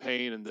Deron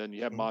Payne, and then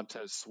you have Mhm.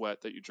 Montez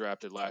Sweat that you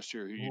drafted last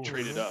year, who you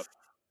traded Mhm. Oof, up.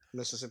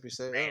 Mississippi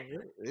State.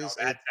 man, Oh, it's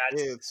that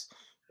that's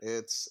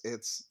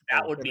it's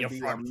that would be gonna a be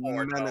a front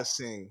four,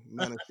 though.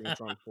 menacing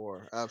front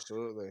four.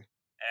 Absolutely.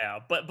 Yeah,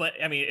 but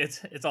I mean,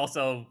 it's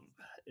also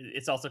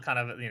kind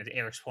of, to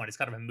Eric's point, it's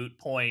kind of a moot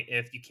point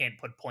if you can't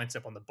put points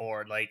up on the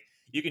board. Like,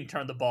 you can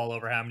turn the ball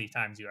over how many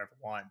times you ever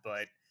want,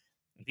 but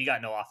if you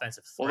got no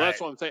offensive Well, threat,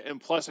 that's what I'm saying. And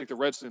plus, like the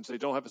Redskins, they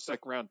don't have a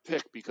second round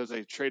pick because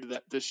they traded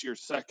that this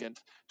year's second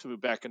to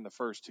move back in the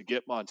first to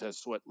get Montez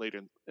Sweat late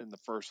in the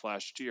first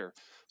last year.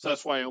 So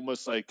that's why I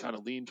almost like kind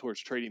of lean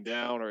towards trading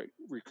down or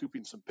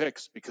recouping some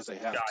picks because they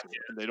have to, gotcha.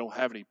 and they don't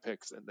have any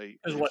picks, and they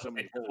Because have so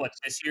many what holes.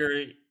 this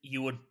year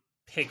you would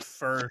pick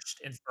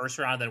first in first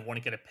round, then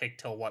wouldn't get a pick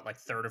till what, like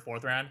third or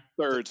fourth round?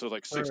 Third, so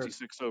like Third,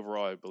 66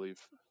 overall, I believe.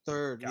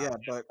 third, Got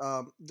yeah.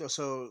 But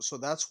so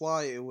that's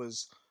why it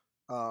was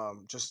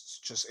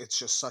just it's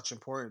just such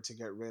important to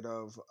get rid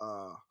of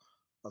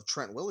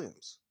Trent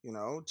Williams.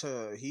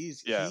 To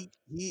Yeah,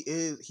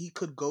 he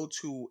could go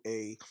to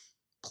a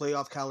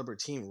playoff caliber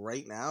team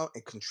right now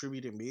and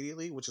contribute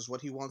immediately, which is what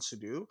he wants to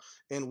do,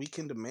 and we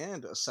can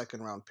demand a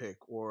second round pick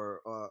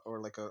or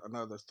like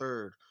another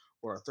third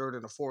or a third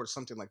and a fourth,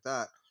 something like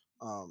that.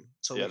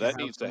 So we yeah, can that have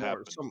needs to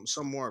happen.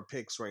 some more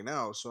picks right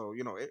now. So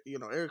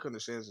Eric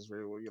understands this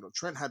very well.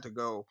 Trent had to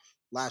go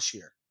last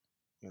year.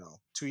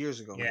 2 years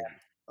ago Yeah,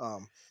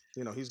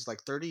 maybe. Um, he's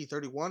like 30,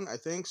 31, I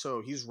think.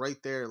 So he's right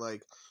there.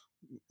 Like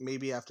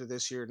maybe after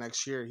this year,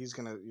 next year, he's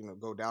gonna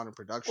go down in Or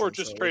production.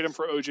 just So trade him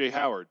for OJ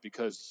Howard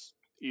because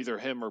either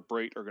him or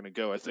Brait are going to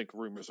go. I think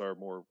rumors are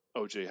more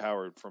OJ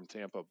Howard from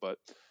Tampa, but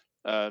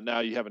now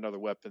you have another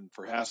weapon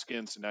for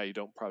Haskins, and now you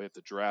don't probably have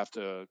to draft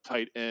a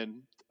tight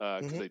end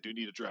because mhm, they do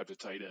need to draft a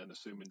tight end,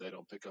 assuming they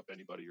don't pick up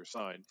anybody or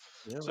sign.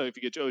 yeah. So if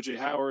you get OJ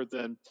Howard,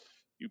 then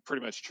you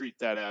pretty much treat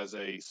that as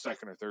a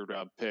second or third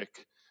round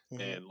pick. Mhm.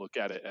 And look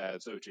at it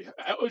as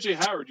OJ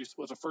Howard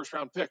was a first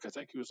round pick. I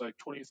think he was like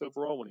 20th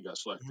overall when he got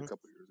selected a Mhm.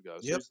 couple years ago.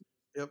 Yep.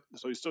 Yep.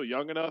 So he's still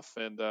young enough,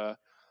 and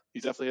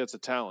he definitely has the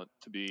talent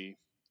to be,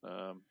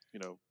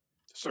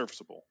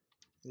 serviceable.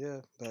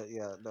 Yeah. But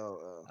yeah.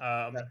 No.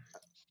 That um,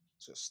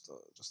 just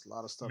a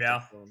lot of stuff that's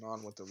yeah. going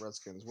on with the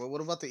Redskins.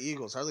 What about the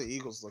Eagles? How are the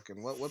Eagles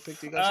looking? What pick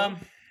do you guys have?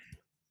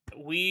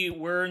 Um,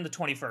 we're in the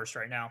 21st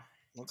right now.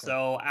 Okay.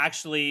 So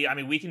actually, I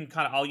mean, we can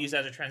kind of, I'll use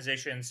that as a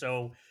transition.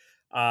 So,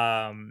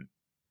 um,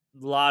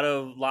 lot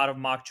of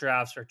mock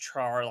drafts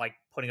are like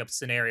putting up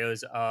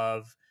scenarios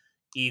of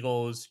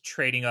Eagles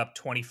trading up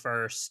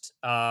 21st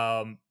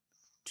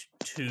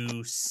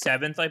to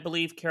 7th, I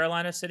believe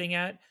Carolina sitting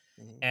at,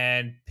 Mhm.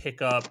 and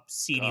pick up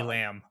CeeDee God,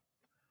 Lamb.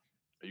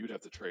 you'd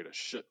have to trade a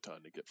shit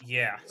ton to get from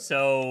Yeah, Carolina.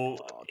 so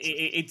Oh,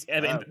 it's,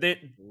 I mean, that-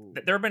 ooh.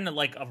 there have been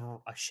like a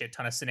shit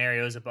ton of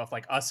scenarios above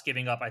like us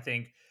giving up, I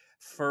think,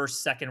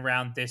 first, second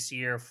round this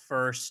year,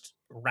 first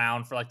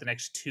round for like the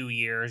next 2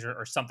 years,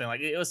 or something.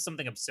 Like, it was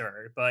something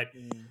absurd. But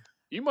Mm.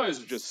 You might as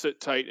well just sit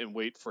tight and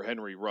wait for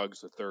Henry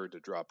Ruggs III to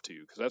drop to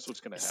you because that's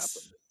what's going to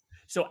happen.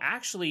 so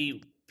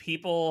actually,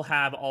 people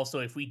have also,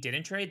 if we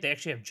didn't trade, they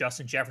actually have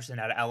Justin Jefferson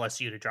out of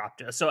LSU to drop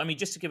to us. So I mean,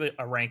 just to give it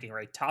a ranking,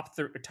 right? Top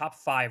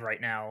 5 right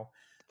now.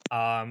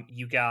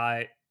 You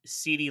got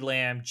CeeDee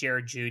Lamb,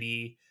 Jerry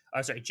Judy,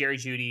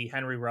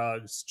 Henry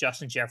Ruggs,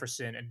 Justin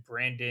Jefferson, and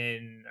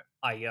Brandon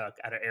Ayuk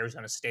out of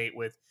Arizona State,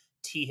 with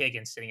T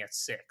Higgins sitting at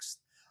 6th.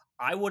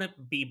 I would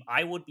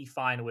be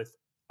fine with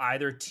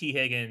either T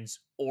Higgins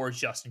or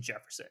Justin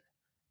Jefferson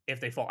if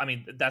they fall. I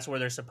mean, that's where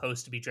they're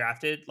supposed to be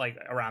drafted, like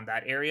around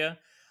that area.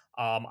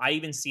 I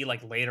even see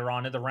like later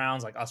on in the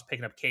rounds, like us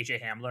picking up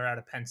KJ Hamler out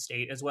of Penn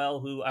State as well,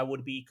 who I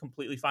would be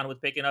completely fine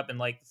with picking up in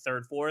like the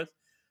third, fourth.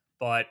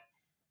 But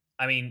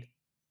I mean,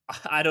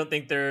 I don't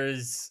think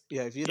there's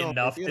Yeah, if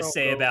enough you to don't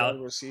say go about.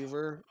 wide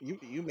receiver,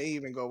 you may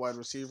even go wide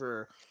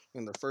receiver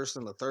in the first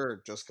and the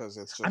third just because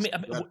it's I just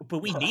mean, better. but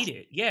we need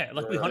it. Yeah,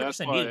 like we Yeah. hundred That's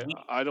percent need it.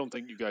 why I don't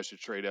think you guys should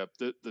trade up.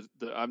 I've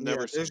Yeah,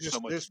 never seen so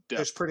much there's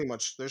depth. pretty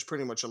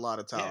much a lot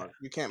of Yeah, talent.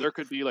 You can't. There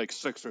could be like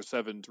 6 or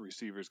 7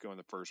 receivers go in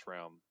the first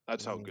round.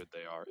 That's how Mhm. good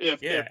they are.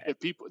 If yeah.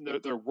 people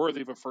they're worthy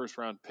of a first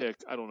round pick,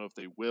 I don't know if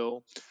they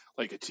will.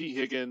 Like a T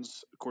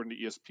Higgins, according to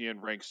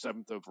ESPN, ranked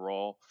 7th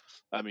overall.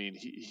 I mean,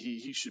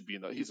 he should be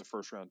in the. He's a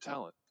first round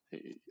talent.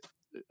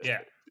 Yeah.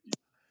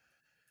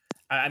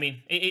 I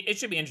mean, it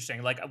should be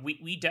interesting. Like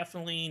we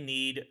definitely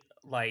need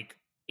like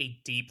a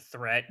deep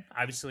threat.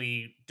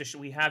 Obviously,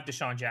 we have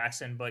Deshaun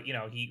Jackson, but you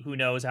know he who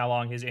knows how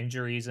long his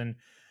injuries and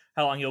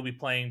how long he'll be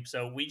playing.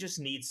 So we just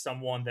need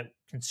someone that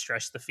can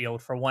stretch the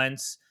field for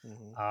Wentz,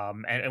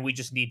 Mhm. and we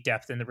just need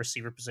depth in the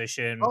receiver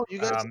position. Oh, you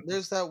guys,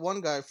 there's that one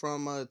guy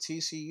from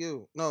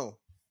TCU. No,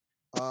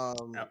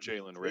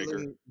 Jalen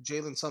Rager.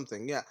 Jalen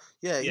something. Yeah,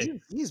 yeah. Yeah,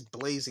 He's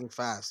blazing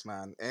fast,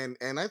 man, and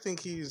I think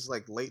he's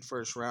like late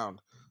first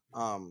round.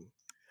 Um,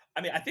 I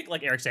mean, I think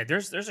like Eric said,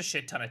 there's a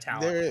shit ton of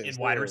talent there in is,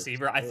 wide there is,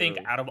 receiver. I think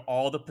there is. out of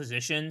all the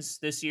positions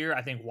this year,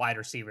 I think wide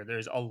receiver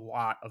there's a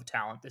lot of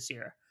talent this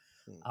year.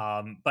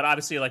 Hmm. But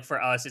obviously, like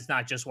for us, it's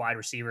not just wide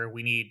receiver.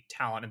 We need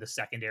talent in the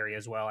secondary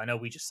as well. I know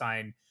we just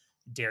signed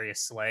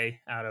Darius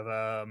Slay out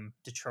of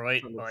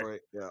Detroit, From but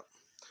Detroit, yeah.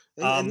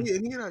 um,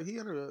 He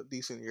had a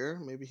decent year.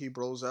 Maybe he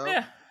blows out.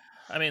 yeah.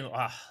 I mean,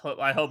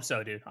 I hope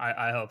so, dude.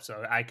 I hope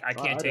so. I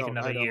can't take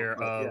another I don't, year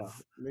but yeah,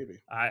 of maybe.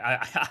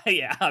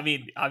 yeah. I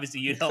mean, obviously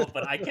you don't,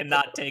 but I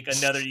cannot take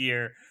another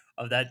year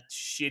of that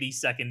shitty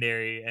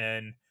secondary.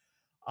 And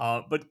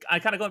but I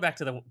kind of going back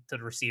to the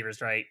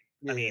receivers, right?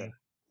 I Yeah, yeah. mean,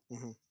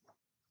 Hmm.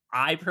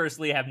 I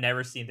personally have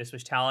never seen this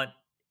much talent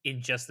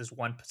in just this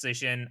one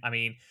position. I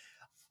mean,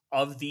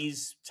 of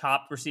these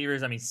top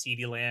receivers, I mean,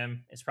 CeeDee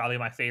Lamb is probably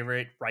my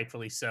favorite,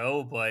 rightfully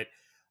so. But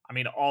I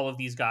mean, all of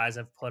these guys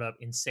have put up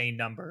insane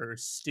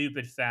numbers,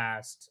 stupid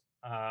fast,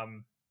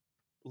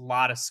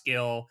 lot of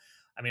skill.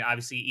 I mean,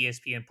 obviously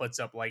ESPN puts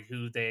up like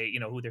who their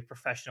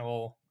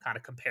professional kind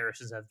of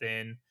comparisons have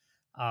been.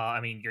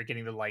 I mean, you're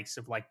getting the likes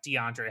of like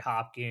DeAndre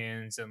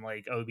Hopkins and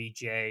like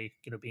OBJ,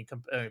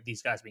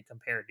 these guys being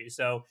compared to.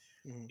 So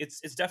Hmm. it's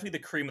definitely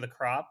the cream of the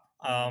crop.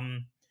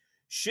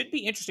 Should be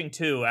interesting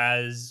too,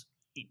 as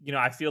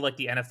I feel like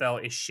the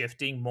NFL is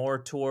shifting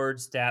more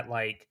towards that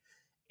like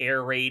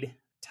air raid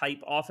type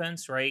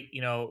offense, right?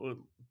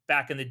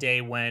 Back in the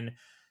day when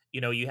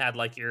you had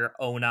like your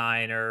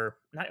 '09 or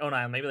not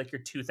 '09, maybe like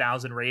your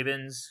 2000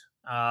 Ravens.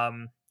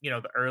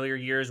 The earlier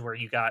years where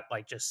you got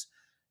like just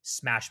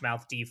smash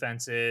mouth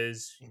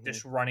defenses, Hmm.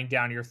 just running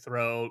down your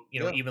throat.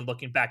 Yeah. Even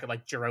looking back at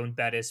like Jerome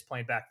Bettis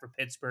playing back for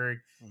Pittsburgh,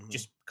 Hmm.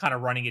 just kind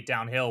of running it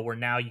downhill. Where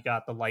now you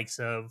got the likes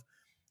of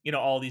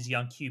all these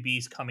young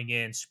QBs coming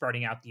in,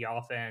 spreading out the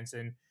offense,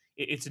 and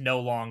it's no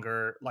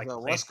longer like The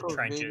playing West for Coast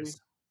baby.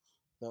 trenches.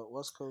 The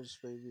West Coast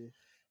baby.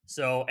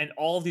 So, and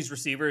all of these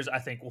receivers, I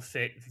think, will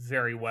fit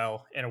very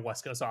well in a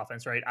West Coast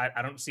offense, right?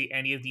 I don't see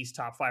any of these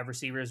top five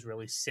receivers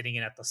really sitting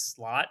in at the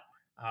slot.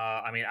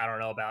 I mean, I don't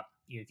know about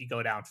if you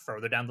go down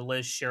further down the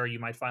list, sure, you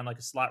might find like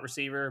a slot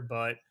receiver,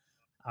 but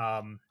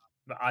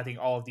I think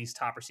all of these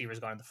top receivers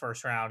going in the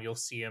first round, you'll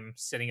see them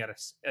sitting at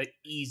a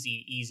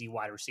easy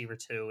wide receiver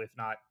two, if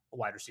not a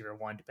wide receiver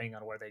one, depending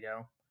on where they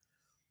go.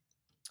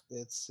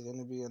 It's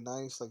gonna be a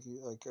nice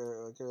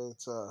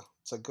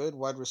it's a good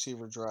wide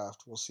receiver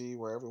draft. We'll see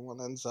where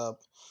everyone ends up,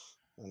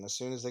 and as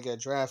soon as they get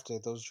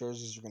drafted, those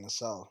jerseys are gonna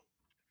sell.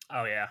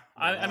 Oh yeah,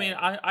 I mean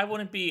Wow. I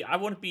wouldn't be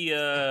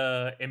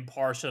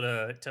impartial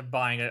to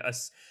buying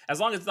as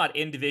long as it's not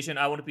in division.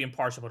 I wouldn't be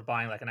impartial to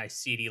buying like a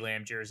nice CeeDee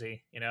Lamb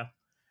jersey. Yeah,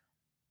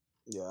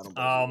 I don't blame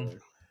you Um, there.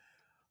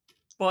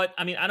 but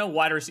I mean I know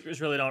wide receivers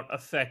really don't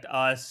affect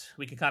us.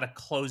 We can kind of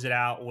close it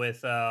out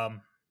with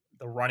the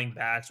running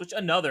backs, which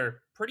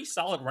another pretty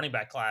solid running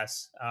back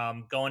class.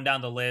 Going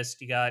down the list,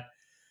 you got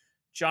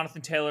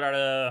Jonathan Taylor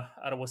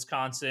out of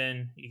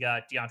Wisconsin. You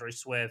got DeAndre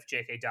Swift,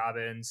 J.K.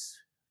 Dobbins,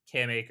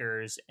 Cam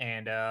Akers,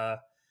 and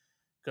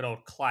good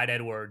old Clyde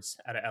Edwards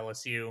out of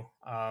LSU.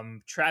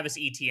 Travis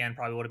Etienne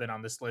probably would have been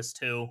on this list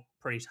too,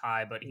 pretty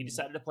high, but he Mhm.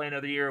 decided to play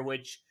another year,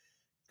 which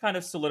kind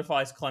of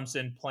solidifies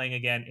Clemson playing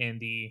again in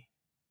the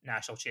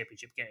national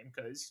championship game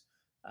because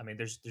I mean,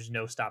 there's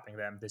no stopping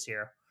them this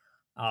year.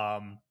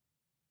 Um,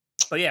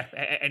 but yeah,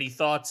 any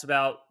thoughts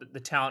about the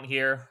talent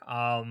here?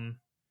 I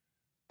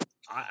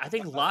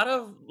think a lot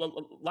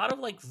of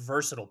like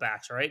versatile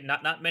backs, right?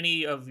 Not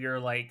many of your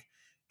like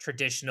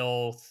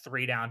traditional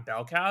three down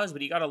bell cows,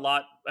 but you got a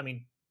lot. I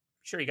mean,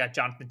 sure you got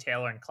Jonathan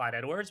Taylor and Clyde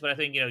Edwards, but I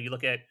think you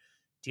look at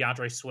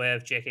DeAndre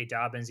Swift, J.K.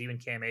 Dobbins, even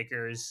Cam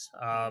Akers,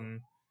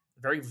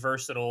 very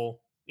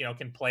versatile.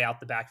 Can play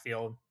out the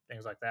backfield,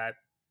 things like that.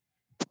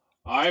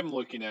 I'm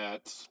looking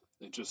at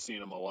and just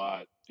seeing him a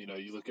lot.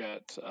 You look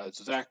at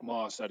Zach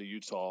Moss out of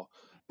Utah.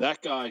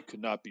 That guy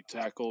could not be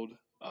tackled.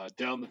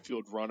 down the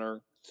field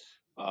runner,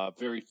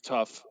 very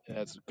tough,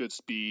 has good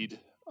speed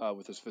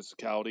with his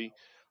physicality.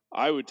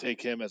 I would take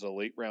him as a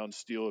late round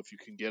steal if you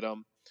can get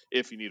him.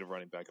 If you need a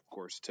running back, of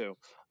course, too.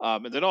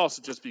 And then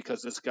also just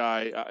because this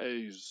guy,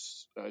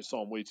 I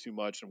saw him way too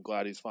much. I'm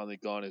glad he's finally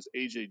gone. Is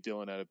AJ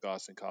Dillon out of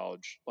Boston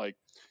College? Like,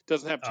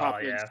 doesn't have Oh top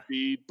end yeah.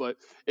 speed, but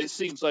it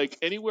seems like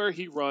anywhere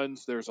he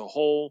runs, there's a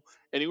hole.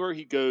 Anywhere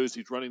he goes,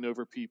 he's running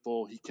over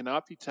people. He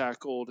cannot be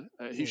tackled.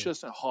 He's Hmm.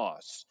 just a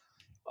hoss.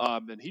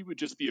 And he would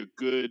just be a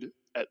good,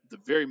 at the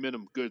very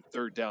minimum, good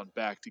third down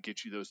back to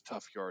get you those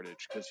tough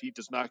yardage because he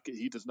does not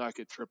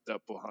get tripped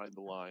up behind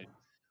the line.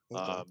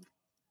 Okay.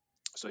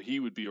 So he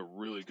would be a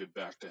really good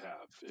back to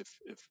have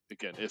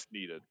if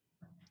needed.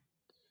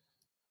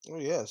 Oh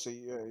yeah. So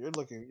you're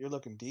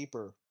looking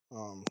deeper.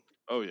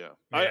 Oh yeah,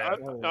 Yeah.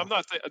 I'm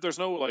not. There's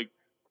no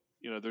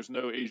there's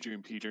no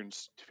Adrian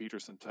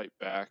Peterson type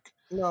back.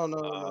 No.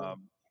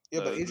 Yeah,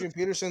 but The Adrian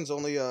Peterson's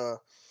only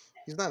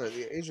he's not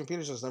Adrian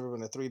Peterson's never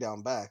been a 3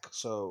 down back.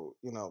 So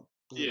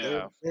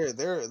yeah.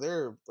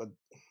 they're a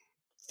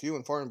few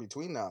and far in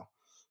between now.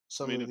 I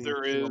Some mean, of if these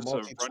there is a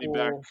running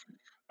back, multi-tool.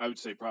 I would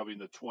say probably in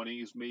the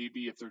 20s,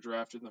 maybe if they're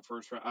drafted in the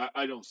first round.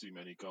 I don't see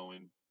many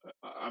going.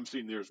 I'm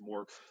seeing there's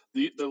more.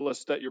 The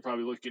list that you're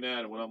probably looking at,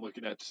 and what I'm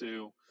looking at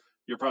too,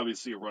 you'll probably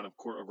see a run of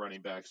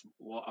running backs,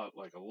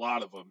 like a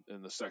lot of them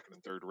in the second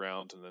and third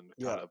rounds, and then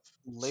Yeah, kind of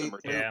simmer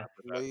down Yeah.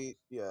 after that. late,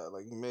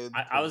 like mid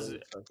I, to I was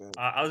late second.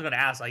 I was going to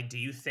ask, like, do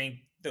you think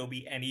there'll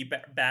be any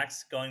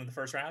backs going in the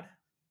first round?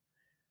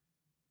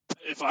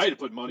 If I had to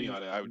put money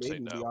on it, I would say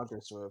Maybe no.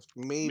 DeAndre Swift.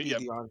 Maybe Yeah,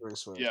 DeAndre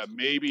Swift. yeah,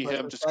 maybe But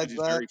him just because besides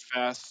he's that, very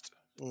fast.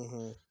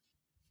 hmm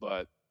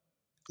But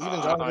even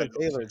I Jonathan don't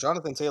see. Taylor.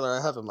 Jonathan Taylor,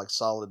 I have him like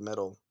solid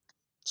middle,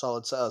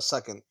 solid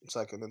second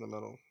in the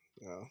middle.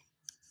 Yeah.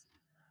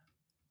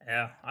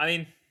 Yeah, I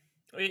mean,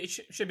 it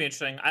should be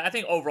interesting. I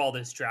think overall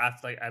this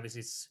draft, like,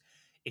 obviously,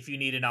 if you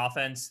need an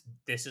offense,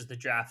 this is the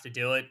draft to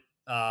do it.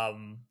 I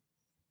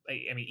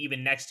mean,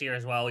 even next year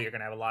as well, you're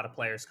going to have a lot of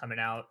players coming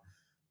out.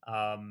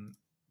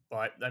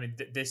 But I mean,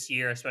 this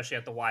year, especially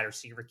at the wide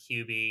receiver,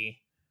 QB,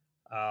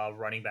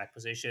 running back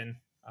position,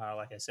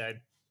 like I said,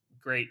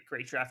 great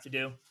draft to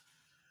do.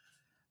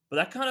 But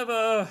that kind of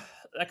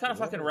Yeah.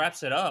 fucking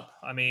wraps it up.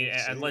 I mean,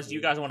 Yes, unless you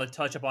indeed. guys want to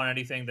touch upon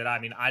anything that I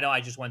know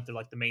I just went through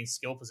like the main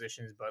skill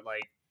positions, but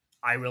like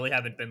I really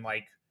haven't been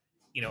like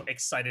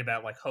excited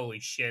about like holy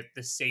shit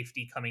this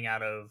safety coming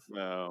out of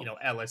No.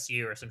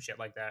 LSU or some shit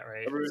like that,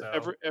 right?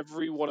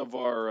 Every one of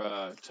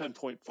our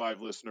 10.5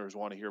 listeners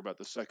want to hear about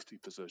the sexy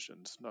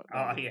positions. Not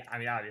me. Yeah, I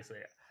mean obviously.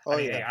 Oh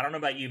Hey, yeah. I don't know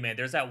about you, man.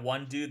 There's that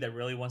one dude that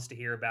really wants to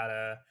hear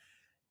about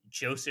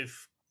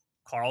Joseph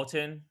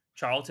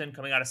Charlton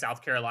coming out of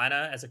South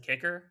Carolina as a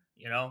kicker.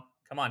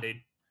 Come on, dude.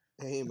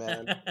 Hey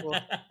man. Well,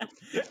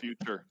 The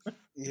future.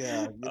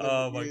 yeah.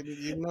 Oh my,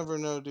 You never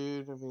know,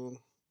 dude. I mean,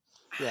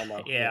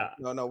 yeah, yeah,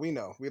 no. We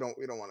know. We don't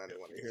want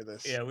anyone to hear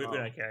this. yeah. We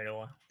don't care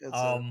anymore.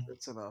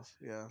 It's enough.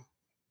 Yeah.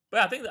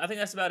 But I think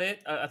that's about it.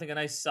 I think a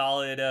nice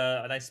solid,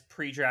 a nice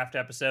pre-draft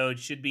episode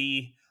should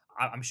be.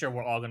 I'm sure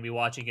we're all going to be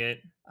watching it.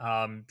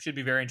 Should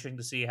be very interesting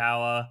to see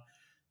how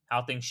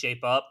things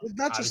shape up. It's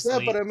not just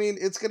that, but Obviously, I mean,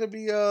 it's gonna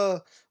be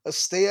a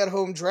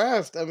stay-at-home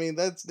draft. I mean,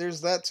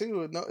 there's that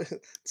too. No,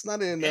 it's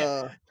not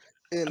yeah.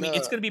 I in mean,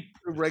 it's going to be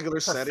a regular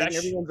setting. professional,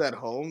 Everyone's at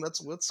home.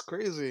 That's what's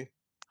crazy.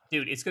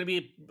 dude. It's going to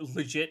be a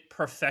legit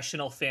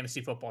professional fantasy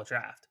football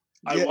draft.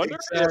 I Yeah, wonder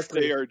if exactly.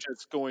 they are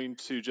just going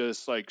to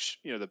just like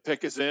the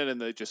pick is in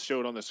and they just show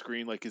it on the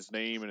screen like his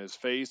name and his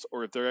face,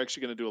 or if they're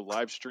actually going to do a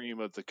live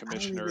stream of the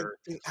commissioner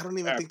I don't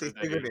even think after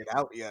they figured it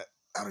out yet.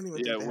 I don't even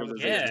think they where have it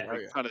they figured just Yeah, out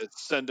like yet. kind of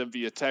send him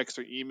via text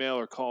or email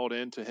or called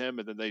in to him,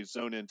 and then they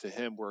zone into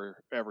him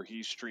wherever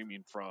he's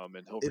streaming from,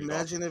 and he'll read off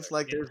Imagine the if text.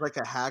 like there's like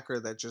a hacker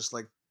that just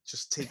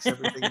takes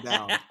everything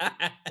down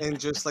and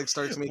just like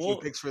starts making well,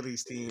 picks for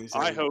these teams.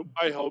 I And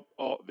hope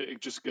all it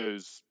just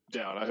goes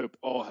down. I hope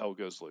all hell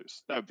goes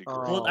loose. That would be great.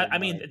 well. oh I my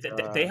mean,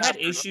 they gosh. had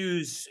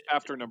issues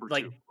After number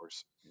like. 2, of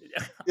course.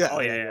 Yeah, Oh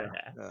yeah, yeah.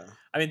 yeah.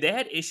 I mean, they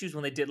had issues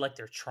when they did like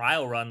their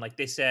trial run. Like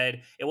they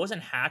said, it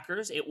wasn't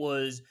hackers; it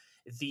was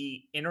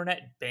the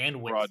internet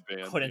bandwidth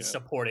Broadband, couldn't yeah.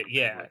 support it.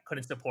 Yeah,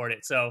 couldn't support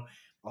it. So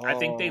I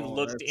think they've Oh,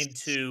 looked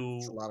that's into.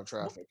 a lot of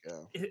traffic.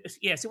 Yeah.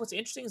 Yeah. See, what's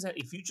interesting is that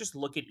if you just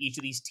look at each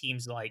of these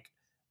teams, like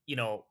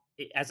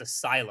as a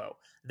silo,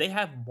 they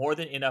have more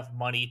than enough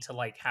money to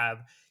like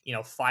have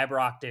fiber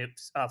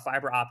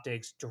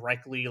optics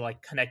directly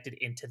like connected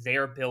into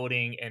their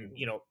building and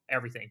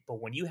everything.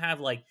 But when you have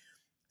like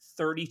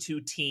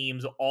 32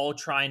 teams all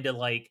trying to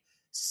like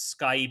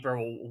Skype or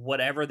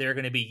whatever they're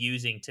going to be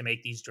using to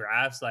make these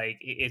drafts, like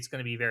it's going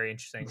to be very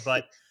interesting.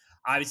 But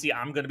obviously,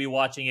 I'm going to be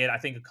watching it. I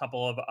think a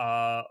couple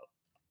of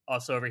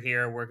us over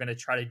here, we're going to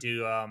try to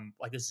do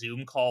like a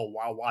Zoom call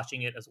while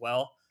watching it as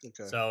well.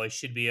 Okay. So it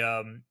should be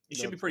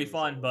That's pretty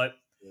fun. But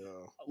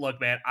Yeah. look,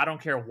 man, I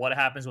don't care what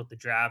happens with the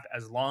draft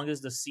as long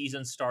as the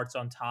season starts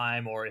on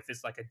time, or if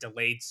it's like a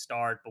delayed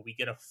start, but we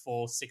get a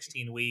full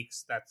 16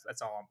 weeks.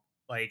 That's all.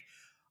 Like,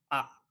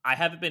 I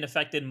haven't been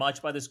affected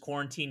much by this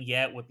quarantine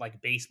yet with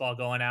like baseball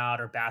going out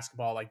or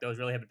basketball. Like those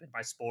really haven't been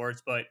my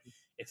sports. But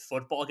if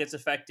football gets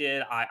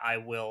affected, I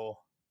will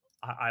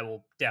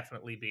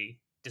definitely be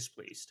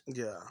displeased,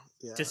 Yeah,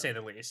 to yeah. say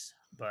the least.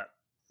 But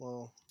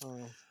Well,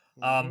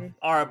 mhm.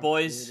 all right, It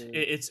boys.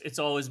 is. It's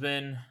always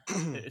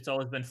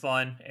been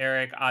fun.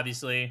 Eric,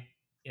 obviously,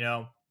 you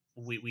know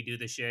we do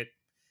this shit.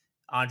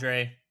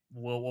 Andre,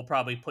 we'll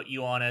probably put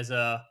you on as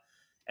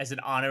an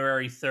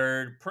honorary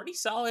third, pretty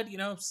solid.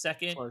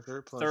 Second, Pleasure,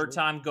 third pleasure.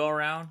 time go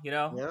around.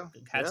 Yeah, yeah,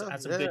 Had some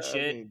yeah. good I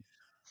shit. mean,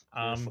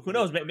 you're Who you're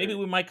knows? Maybe here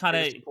we might kind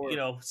here to of support.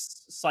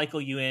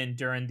 cycle you in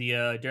during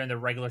the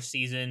regular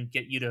season,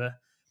 get you to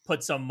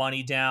put some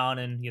money down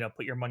and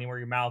put your money where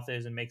your mouth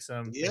is and make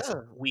Yeah,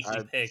 some weekly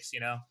I picks.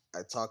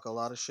 I talk a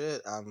lot of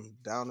shit. I'm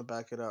down to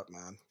back it up,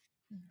 man.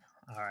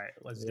 All right,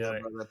 let's Yeah, do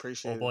it. brother. I Well,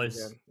 appreciate it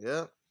boys. again.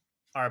 Yeah.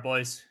 All right,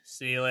 boys.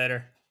 See you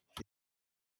later.